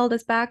what held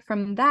us back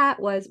from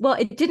that was, well,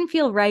 it didn't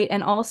feel right.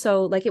 And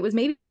also like it was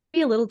maybe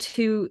a little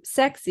too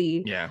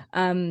sexy, yeah.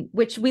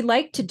 which we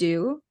like to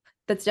do.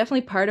 That's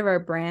definitely part of our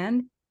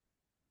brand.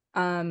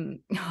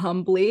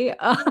 Humbly.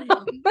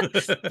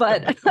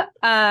 But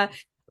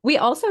we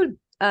also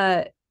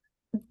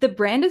the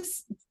brand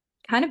has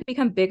kind of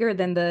become bigger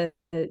than the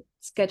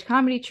sketch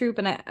comedy troupe,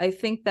 and I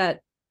think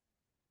that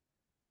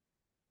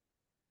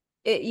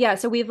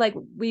so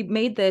we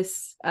made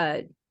this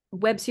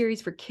web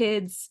series for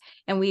kids,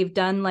 and we've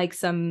done like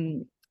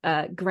some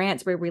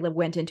grants where we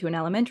went into an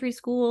elementary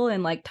school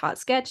and like taught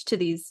sketch to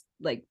these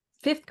like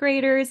fifth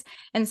graders.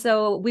 And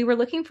so we were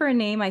looking for a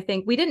name. I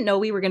think we didn't know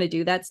we were going to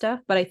do that stuff,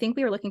 but I think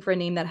we were looking for a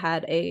name that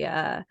had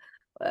a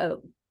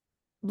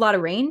lot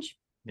of range.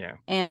 Yeah.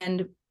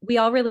 And we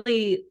all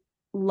really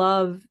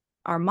love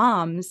our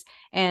moms,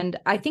 and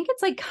I think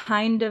it's like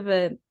kind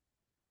of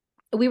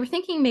we were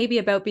thinking maybe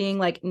about being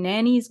like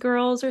Nanny's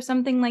Girls or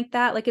something like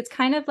that. Like it's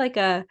kind of like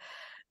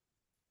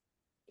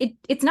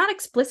it's not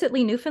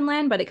explicitly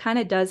Newfoundland, but it kind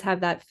of does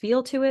have that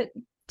feel to it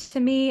to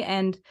me.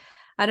 And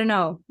I don't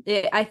know,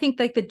 I think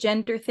like the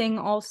gender thing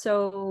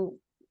also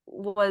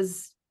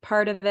was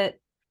part of it.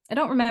 I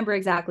don't remember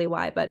exactly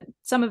why, but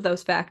some of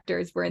those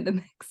factors were in the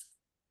mix.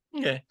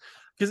 Okay.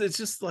 Because it's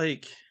just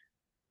like,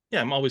 yeah,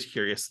 I'm always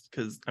curious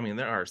because I mean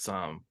there are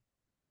some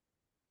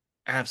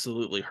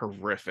absolutely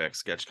horrific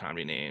sketch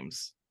comedy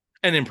names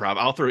and improv.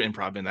 I'll throw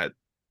improv in that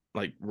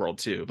like world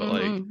too, but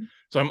like,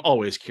 so I'm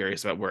always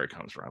curious about where it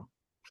comes from.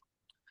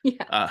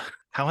 Yeah.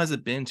 How has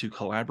it been to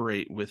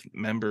collaborate with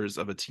members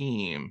of a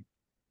team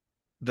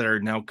that are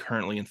now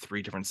currently in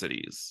 3 different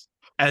cities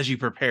as you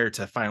prepare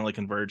to finally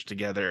converge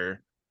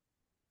together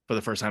for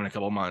the first time in a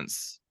couple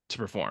months to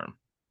perform?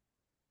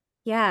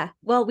 Yeah.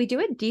 Well, we do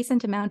a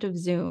decent amount of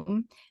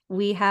Zoom.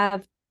 We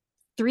have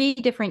 3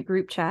 different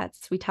group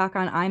chats. We talk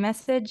on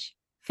iMessage,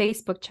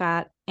 Facebook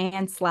chat,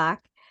 and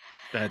Slack.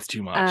 That's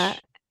too much.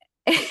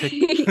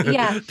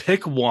 Yeah.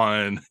 Pick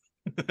one.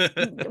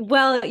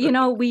 Well, you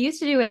know, we used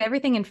to do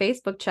everything in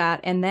Facebook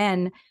chat, and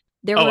then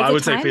There Oh, was I a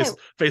would say time that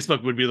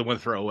Facebook would be the one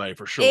to throw away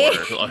for sure.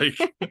 Like,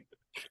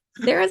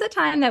 there was a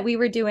time that we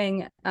were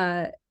doing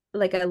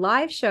like a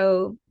live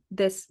show,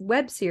 this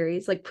web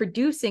series, like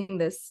producing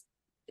this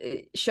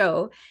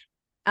show,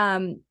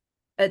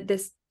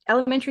 this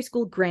elementary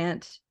school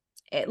grant,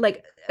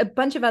 like a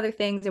bunch of other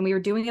things, and we were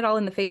doing it all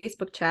in the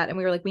Facebook chat, and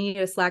we were like, we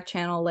need a Slack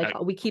channel, like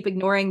we keep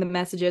ignoring the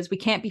messages, we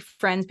can't be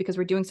friends because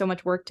we're doing so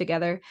much work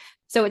together.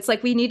 So it's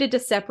like we needed to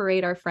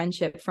separate our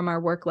friendship from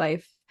our work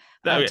life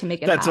to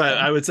make it that's happen. what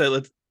I would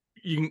say.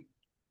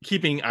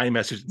 Keeping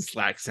iMessage and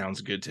Slack sounds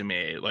good to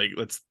me. Like,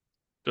 let's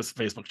just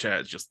Facebook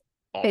chat is just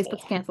awful.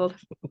 Facebook's canceled.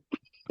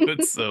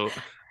 It's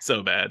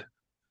so bad.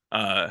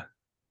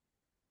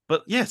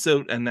 But yeah,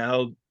 so and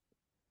now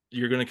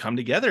you're going to come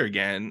together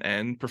again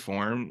and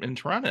perform in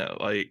Toronto.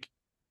 Like,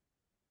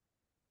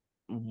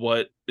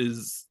 what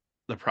is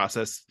the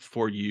process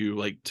for you,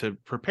 like, to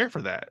prepare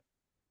for that?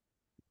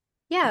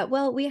 Yeah,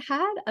 well, we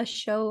had a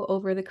show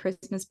over the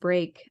Christmas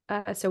break.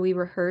 So we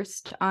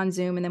rehearsed on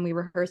Zoom, and then we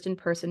rehearsed in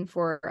person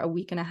for a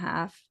week and a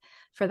half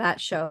for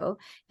that show.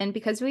 And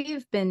because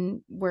we've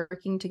been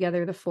working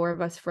together, the four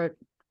of us, for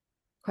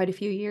quite a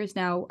few years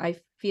now, I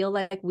feel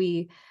like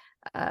we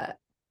are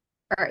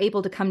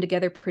able to come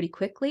together pretty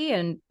quickly.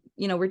 And,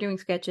 you know, we're doing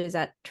sketches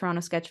at Toronto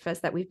Sketch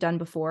Fest that we've done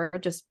before,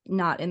 just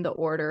not in the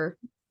order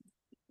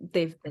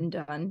they've been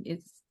done.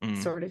 It's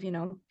sort of, you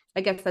know, I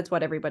guess that's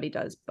what everybody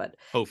does, but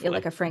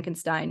like a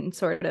Frankenstein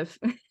sort of.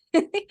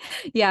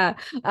 Yeah.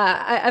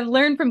 I've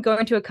learned from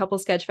going to a couple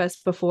sketch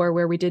fests before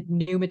where we did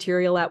new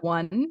material at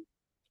one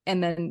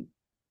and then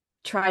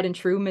tried and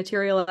true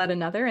material at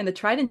another. And the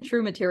tried and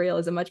true material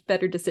is a much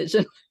better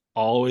decision.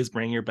 Always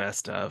bring your best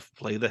stuff,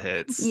 play the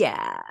hits.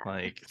 Yeah.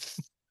 Like,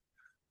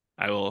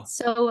 I will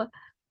tell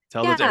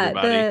that to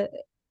everybody.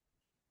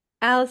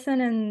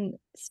 Allison and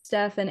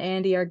Steph and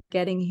Andy are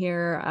getting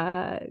here,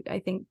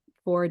 I think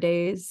 4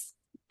 days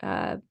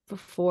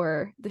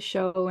before the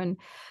show, and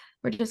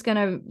we're just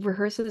gonna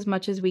rehearse as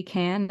much as we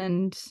can.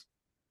 And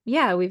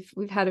yeah, we've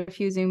had a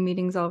few Zoom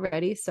meetings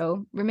already,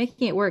 so we're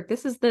making it work.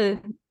 This is the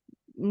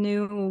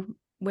new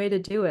way to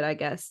do it, I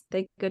guess.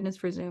 Thank goodness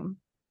for Zoom.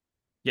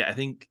 Yeah, I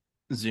think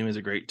Zoom is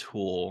a great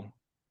tool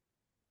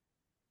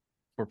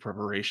for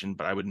preparation,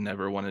 but I would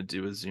never want to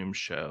do a Zoom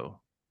show.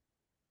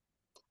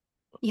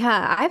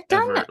 Yeah, I've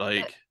done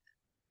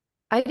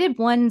I did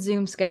one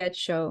Zoom sketch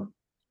show.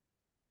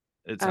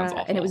 It sounds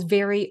awful. And it was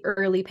very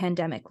early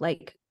pandemic,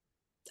 like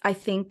I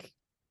think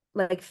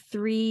like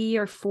 3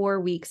 or 4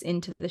 weeks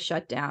into the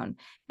shutdown.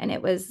 And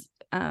it was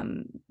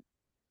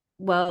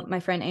well, my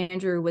friend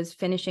Andrew was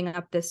finishing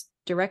up this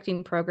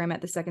directing program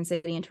at the Second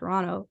City in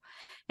Toronto,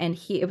 and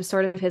it was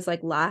sort of his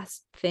like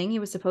last thing he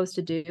was supposed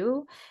to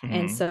do.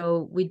 And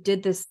so we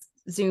did this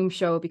Zoom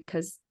show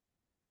because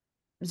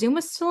Zoom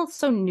was still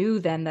so new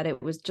then that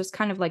it was just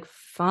kind of like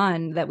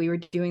fun that we were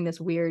doing this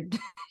weird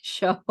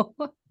show.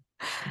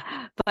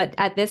 But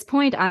at this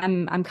point,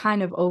 I'm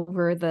kind of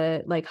over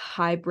the like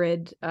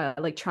hybrid,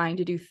 like trying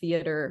to do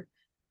theater.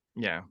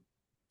 Yeah.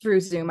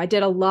 Through Zoom. I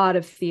did a lot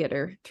of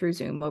theater through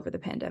Zoom over the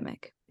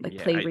pandemic, like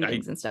play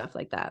readings and stuff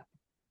like that.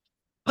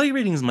 Play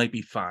readings might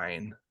be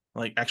fine,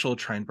 like actual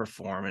try and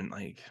perform, and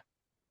like,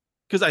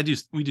 because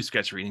we do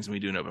sketch readings and we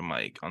do an open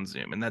mic on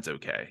Zoom, and that's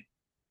okay.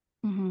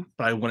 But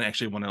I want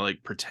to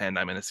like pretend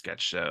I'm in a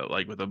sketch show,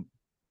 like with a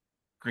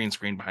green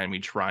screen behind me,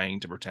 trying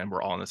to pretend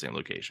we're all in the same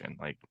location.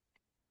 Like,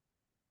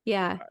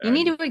 yeah, you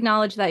need to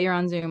acknowledge that you're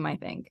on Zoom, I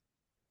think.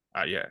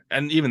 Yeah,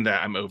 and even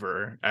that I'm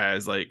over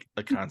as like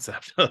a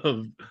concept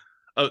of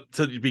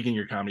to begin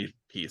your comedy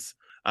piece.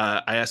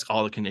 I ask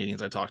all the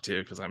Canadians I talk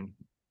to, because I'm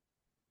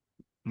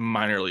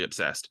minorly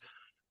obsessed.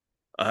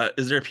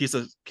 Is there a piece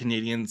of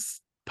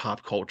Canadians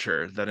pop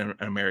culture that an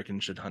American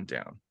should hunt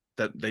down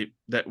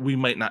that we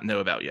might not know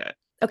about yet?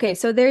 Okay,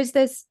 so there's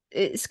this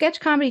sketch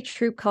comedy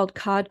troupe called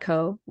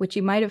Codco, which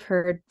you might have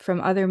heard from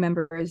other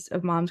members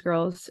of Moms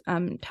Girls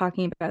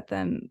talking about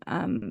them.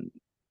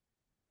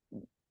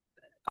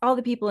 All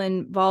the people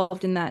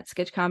involved in that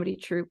sketch comedy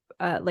troupe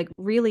like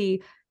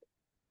really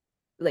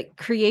like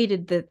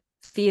created the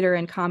theater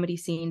and comedy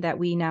scene that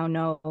we now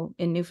know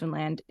in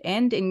Newfoundland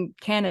and in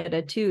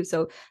Canada too.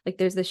 So like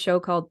there's this show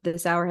called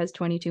This Hour Has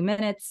 22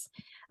 Minutes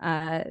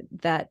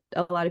that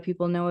a lot of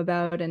people know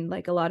about, and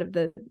like a lot of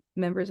the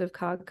members of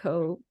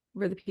Codco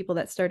were the people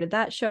that started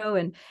that show,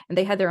 and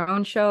they had their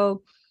own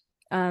show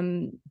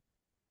in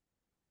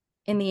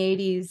the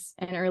 80s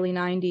and early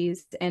 90s,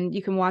 and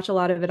you can watch a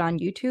lot of it on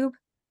YouTube.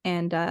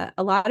 And a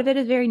lot of it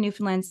is very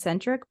Newfoundland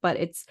centric, but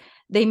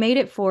they made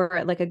it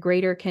for like a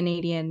greater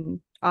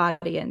Canadian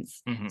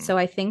audience. So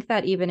I think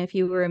that even if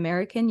you were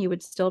American, you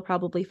would still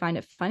probably find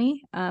it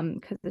funny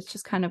because it's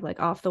just kind of like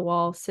off the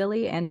wall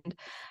silly. And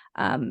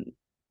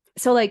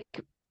so like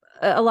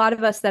a lot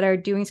of us that are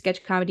doing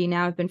sketch comedy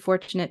now have been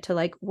fortunate to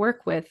like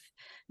work with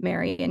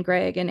Mary and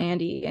Greg and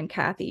Andy and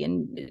Kathy.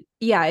 And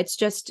yeah, it's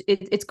just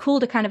it's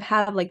cool to kind of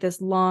have like this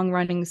long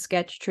running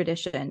sketch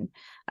tradition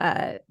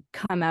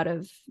come out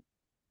of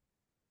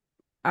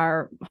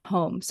our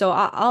home. So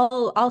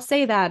I'll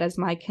say that as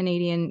my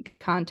Canadian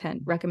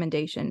content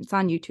recommendation. It's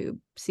on YouTube.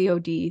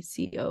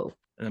 CODCO.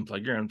 and then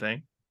plug your own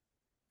thing.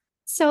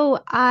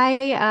 So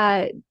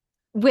I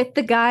with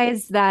the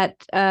guys that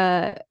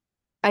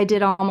I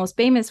did Almost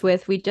Famous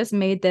with, we just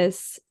made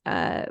this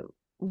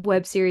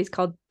web series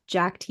called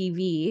Jack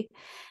TV,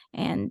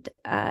 and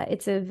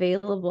it's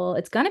available.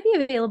 It's going to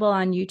be available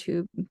on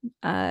YouTube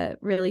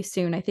really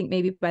soon. I think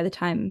maybe by the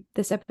time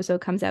this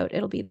episode comes out,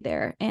 it'll be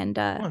there. And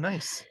Oh,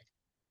 nice.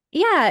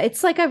 yeah,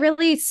 it's like a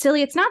really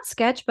silly, it's not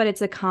sketch, but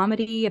it's a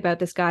comedy about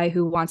this guy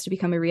who wants to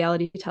become a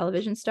reality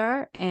television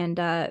star. And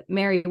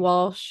Mary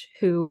Walsh,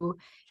 who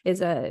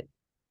is a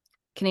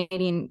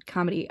Canadian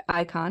comedy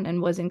icon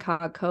and was in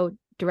Cogco,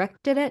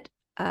 directed it,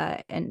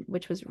 and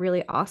which was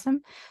really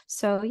awesome.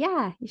 So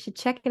yeah, you should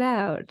check it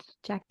out.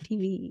 Jack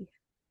TV.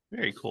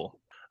 Very cool.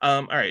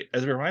 All right,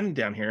 as we're winding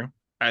down here,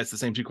 I ask the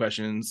same two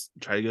questions.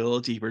 Try to get a little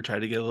deeper. Try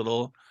to get a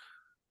little,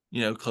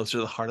 closer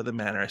to the heart of the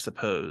matter, I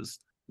suppose.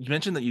 You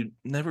mentioned that you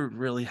never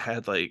really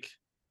had and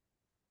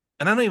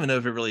I don't even know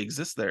if it really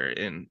exists there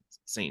in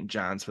St.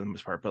 John's for the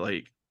most part, but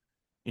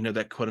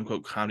that quote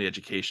unquote comedy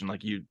education,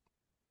 like you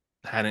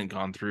hadn't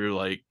gone through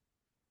like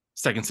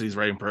Second City's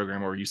writing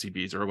program or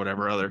UCB's or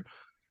whatever other,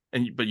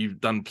 but you've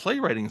done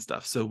playwriting and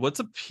stuff. So what's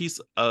a piece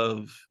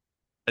of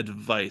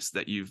advice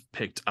that you've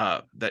picked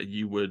up that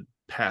you would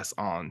pass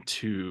on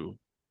to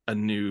a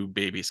new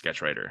baby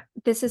sketch writer?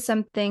 This is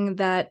something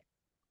that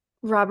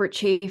Robert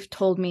Chafe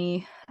told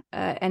me,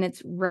 and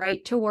it's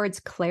write towards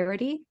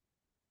clarity,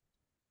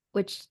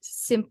 which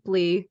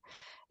simply,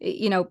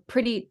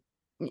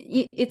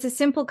 it's a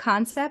simple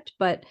concept,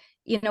 but,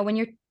 when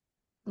you're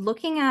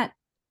looking at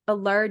a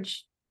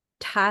large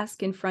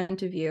task in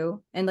front of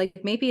you, and like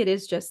maybe it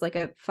is just like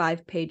a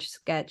 5-page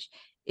sketch,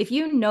 if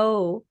you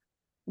know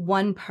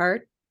one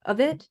part of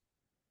it,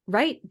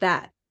 write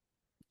that.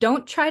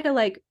 Don't try to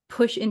like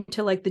push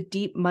into like the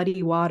deep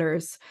muddy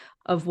waters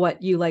of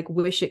what you like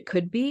wish it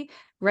could be.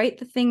 Write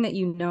the thing that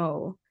you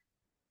know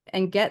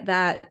and get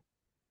that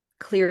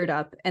cleared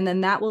up, and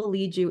then that will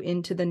lead you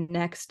into the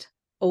next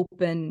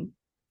open,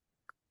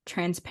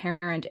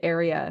 transparent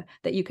area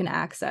that you can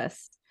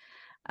access.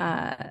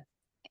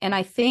 And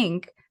I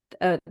think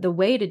the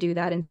way to do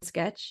that in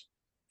sketch,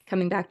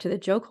 coming back to the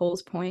joke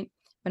holes point,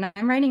 when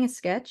I'm writing a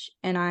sketch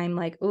and I'm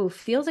like, oh,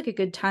 feels like a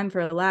good time for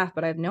a laugh,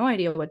 but I have no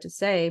idea what to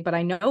say, but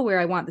I know where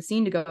I want the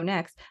scene to go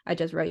next, I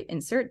just write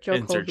insert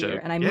joke hole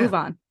here and I move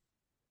on.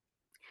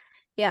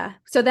 Yeah.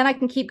 So then I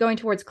can keep going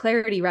towards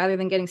clarity rather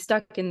than getting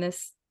stuck in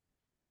this,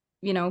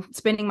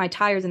 spinning my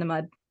tires in the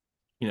mud.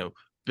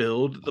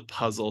 Build the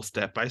puzzle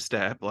step by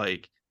step,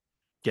 like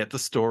get the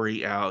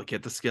story out,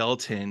 get the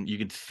skeleton. You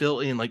can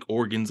fill in like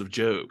organs of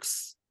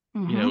jokes,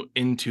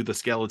 into the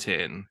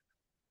skeleton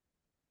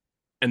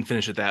and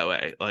finish it that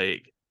way.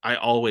 Like I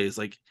always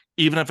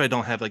even if I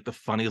don't have like the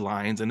funny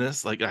lines in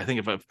this, like I think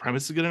if a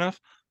premise is good enough,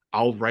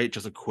 I'll write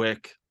just a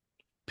quick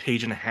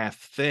 1.5-page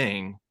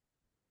thing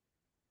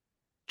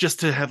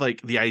just to have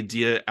like the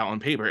idea out on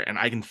paper, and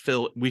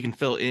we can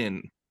fill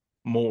in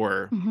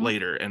more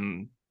later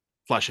and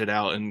flesh it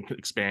out and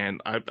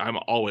expand. I'm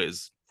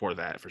always for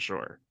that, for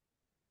sure.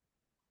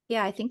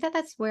 Yeah, I think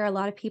that's where a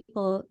lot of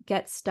people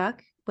get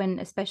stuck, when,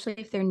 especially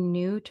if they're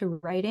new to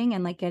writing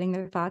and like getting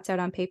their thoughts out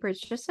on paper. It's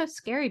just so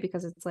scary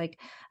because it's like,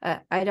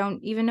 I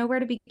don't even know where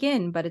to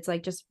begin, but it's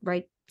like, just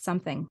write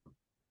something,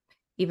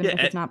 even if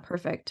it's not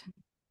perfect.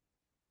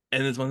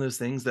 And it's one of those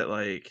things that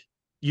like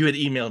you had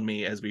emailed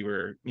me as we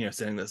were,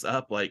 setting this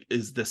up, like,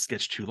 is this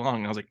sketch too long?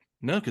 And I was like,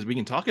 no, because we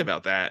can talk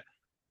about that,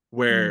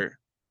 where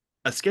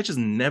a sketch is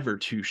never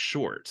too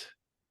short.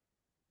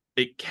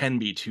 It can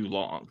be too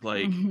long.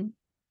 Like,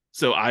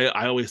 so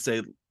I always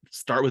say,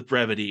 start with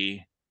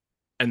brevity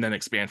and then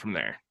expand from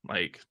there.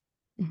 Like,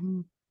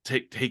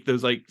 take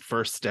those like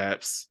first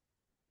steps,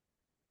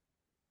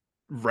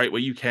 write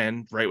what you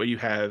can, write what you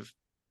have.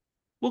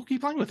 We'll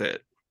keep playing with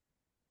it.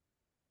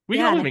 We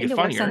can always make it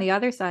funnier. Works on the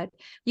other side.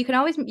 You can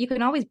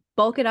always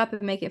bulk it up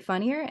and make it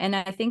funnier. And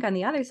I think on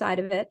the other side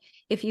of it,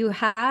 if you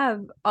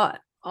have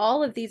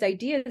all of these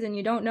ideas and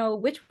you don't know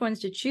which ones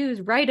to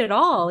choose, write it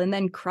all and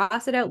then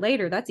cross it out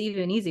later. That's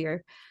even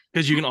easier.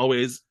 Because you can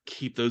always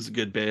keep those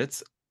good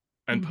bits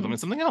and put them in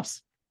something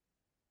else.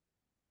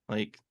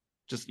 Like,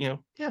 just,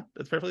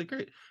 that's perfectly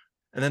great.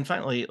 And then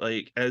finally,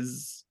 like,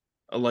 as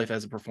a life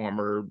as a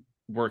performer,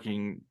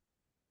 working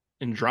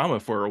in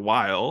drama for a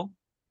while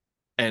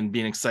and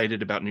being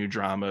excited about new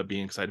drama,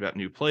 being excited about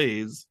new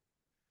plays,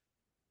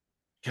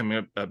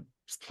 becoming a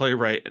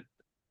playwright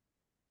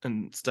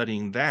and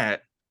studying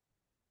that,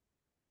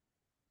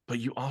 but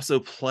you also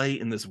play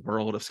in this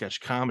world of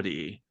sketch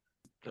comedy.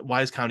 Why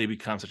has comedy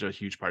become such a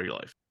huge part of your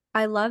life?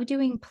 I love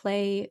doing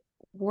play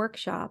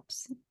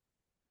workshops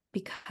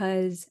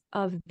because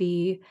of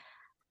the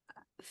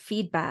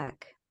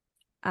feedback.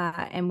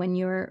 And when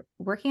you're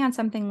working on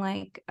something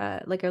like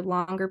a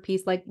longer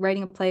piece, like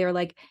writing a play, or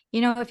like,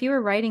 if you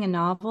were writing a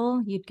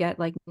novel, you'd get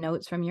like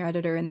notes from your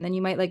editor, and then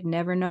you might like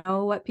never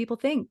know what people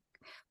think.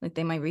 Like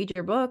they might read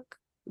your book,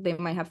 they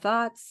might have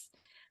thoughts,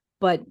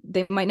 but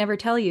they might never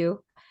tell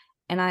you.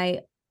 And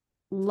I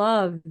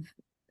love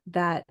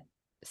that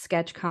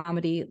sketch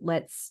comedy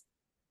lets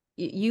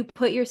you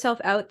put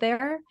yourself out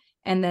there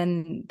and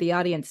then the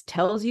audience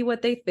tells you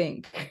what they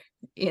think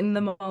in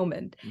the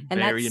moment. And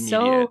Very that's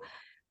immediate.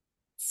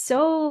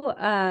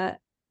 so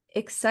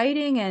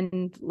exciting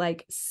and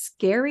like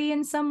scary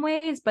in some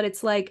ways, but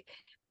it's like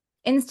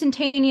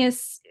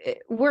instantaneous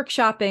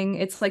workshopping.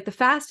 It's like the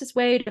fastest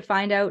way to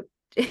find out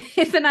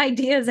if an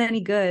idea is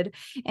any good.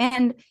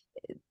 And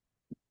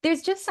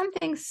there's just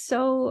something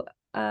so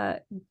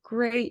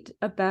great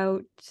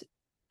about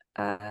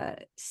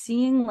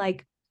seeing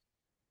like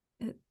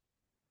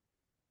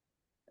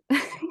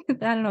I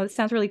don't know, it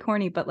sounds really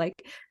corny, but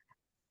like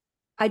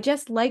I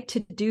just like to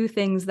do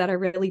things that are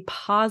really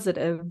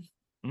positive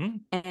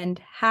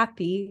and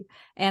happy.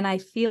 And I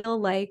feel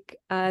like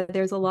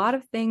there's a lot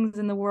of things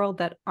in the world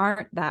that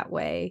aren't that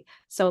way.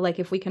 So like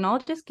if we can all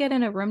just get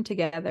in a room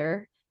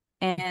together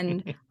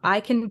and I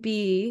can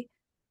be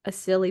a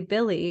silly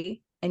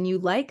Billy and you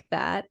like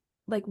that,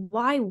 like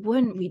why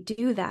wouldn't we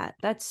do that?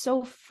 That's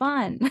so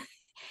fun.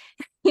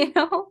 You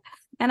know?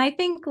 And I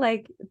think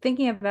like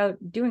thinking about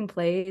doing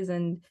plays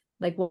and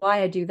like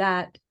why I do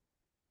that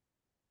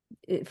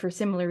for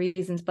similar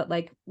reasons, but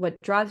like what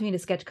draws me to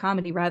sketch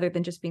comedy rather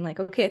than just being like,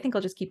 okay, I think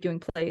I'll just keep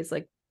doing plays,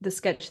 like the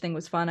sketch thing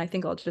was fun, I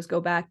think I'll just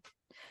go back,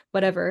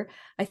 whatever.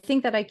 I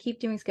think that I keep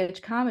doing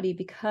sketch comedy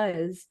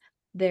because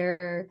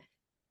there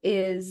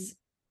is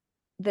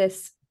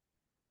this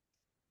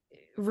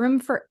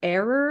room for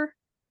error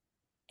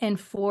and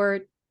for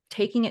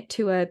taking it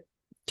to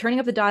turning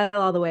up the dial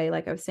all the way,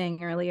 like I was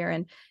saying earlier,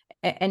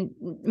 and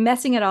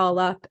messing it all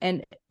up,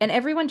 and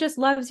everyone just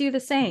loves you the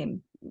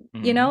same.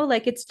 You know,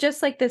 like it's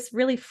just like this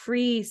really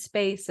free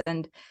space,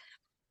 and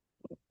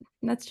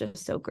that's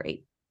just so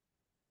great.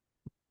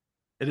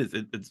 It is.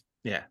 It's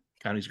yeah,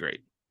 comedy's great.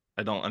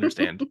 I don't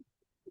understand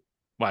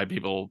why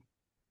people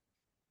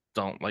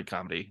don't like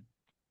comedy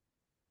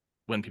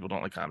when people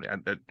don't like comedy.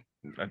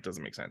 That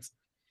doesn't make sense.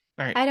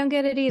 All right. I don't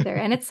get it either.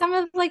 And it's some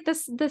of like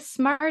the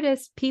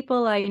smartest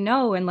people I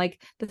know, and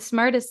like the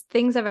smartest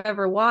things I've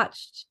ever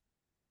watched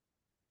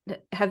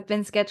have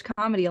been sketch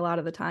comedy a lot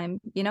of the time.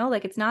 You know,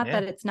 like it's not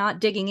that it's not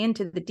digging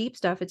into the deep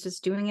stuff, it's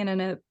just doing it in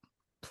a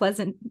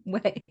pleasant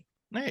way.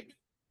 All right.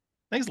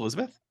 Thanks,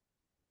 Elizabeth.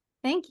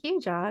 Thank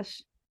you,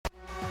 Josh.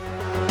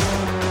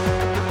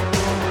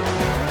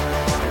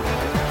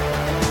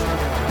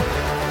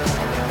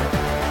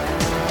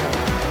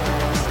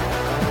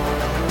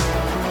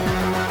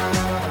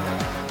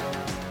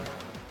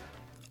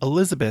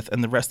 Elizabeth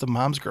and the rest of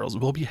Mom's Girls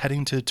will be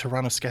heading to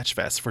Toronto Sketch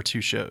Fest for 2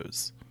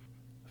 shows.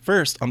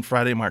 First, on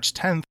Friday, March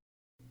 10th,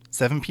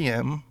 7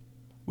 p.m.,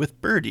 with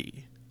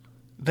Birdie.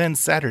 Then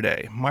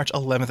Saturday, March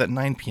 11th at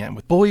 9 p.m.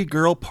 with Boy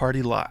Girl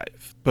Party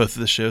Live. Both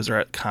of the shows are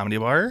at Comedy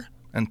Bar,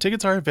 and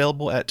tickets are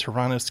available at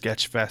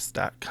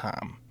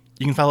torontosketchfest.com.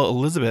 You can follow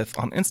Elizabeth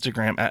on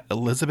Instagram at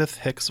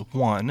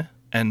ElizabethHicks1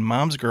 and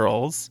Mom's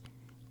Girls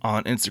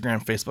on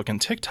Instagram, Facebook,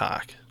 and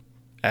TikTok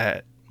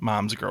at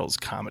Mom's Girls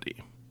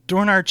Comedy.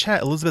 During our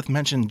chat, Elizabeth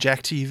mentioned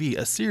Jack TV,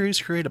 a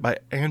series created by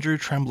Andrew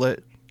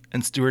Tremblett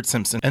and Stuart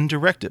Simpson and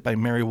directed by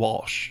Mary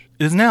Walsh.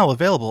 It is now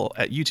available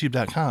at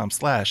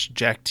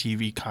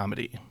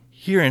youtube.com/JackTVComedy.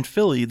 Here in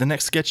Philly, the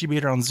next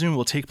Sketchybator on Zoom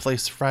will take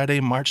place Friday,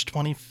 March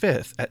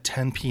 25th at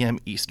 10 p.m.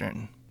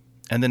 Eastern.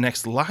 And the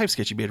next live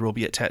Sketchybator will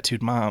be at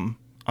Tattooed Mom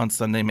on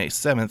Sunday, May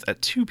 7th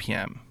at 2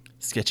 p.m.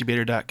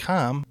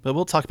 Sketchybator.com, but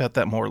we'll talk about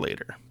that more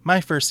later.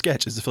 My First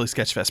Sketch is a Philly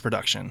Sketch Fest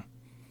production.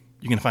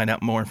 You can find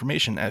out more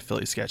information at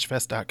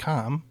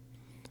phillysketchfest.com.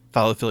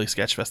 Follow Philly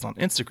Sketch Fest on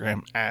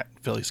Instagram at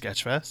Philly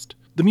Sketch Fest.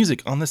 The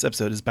music on this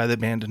episode is by the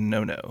band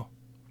NoNo,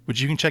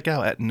 which you can check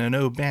out at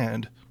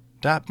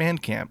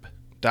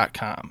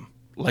nonoband.bandcamp.com.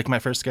 Like My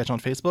First Sketch on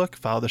Facebook,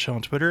 follow the show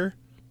on Twitter,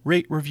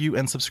 rate, review,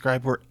 and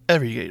subscribe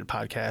wherever you get your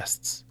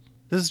podcasts.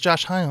 This is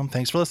Josh Hyam.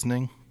 Thanks for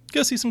listening.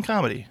 Go see some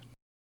comedy.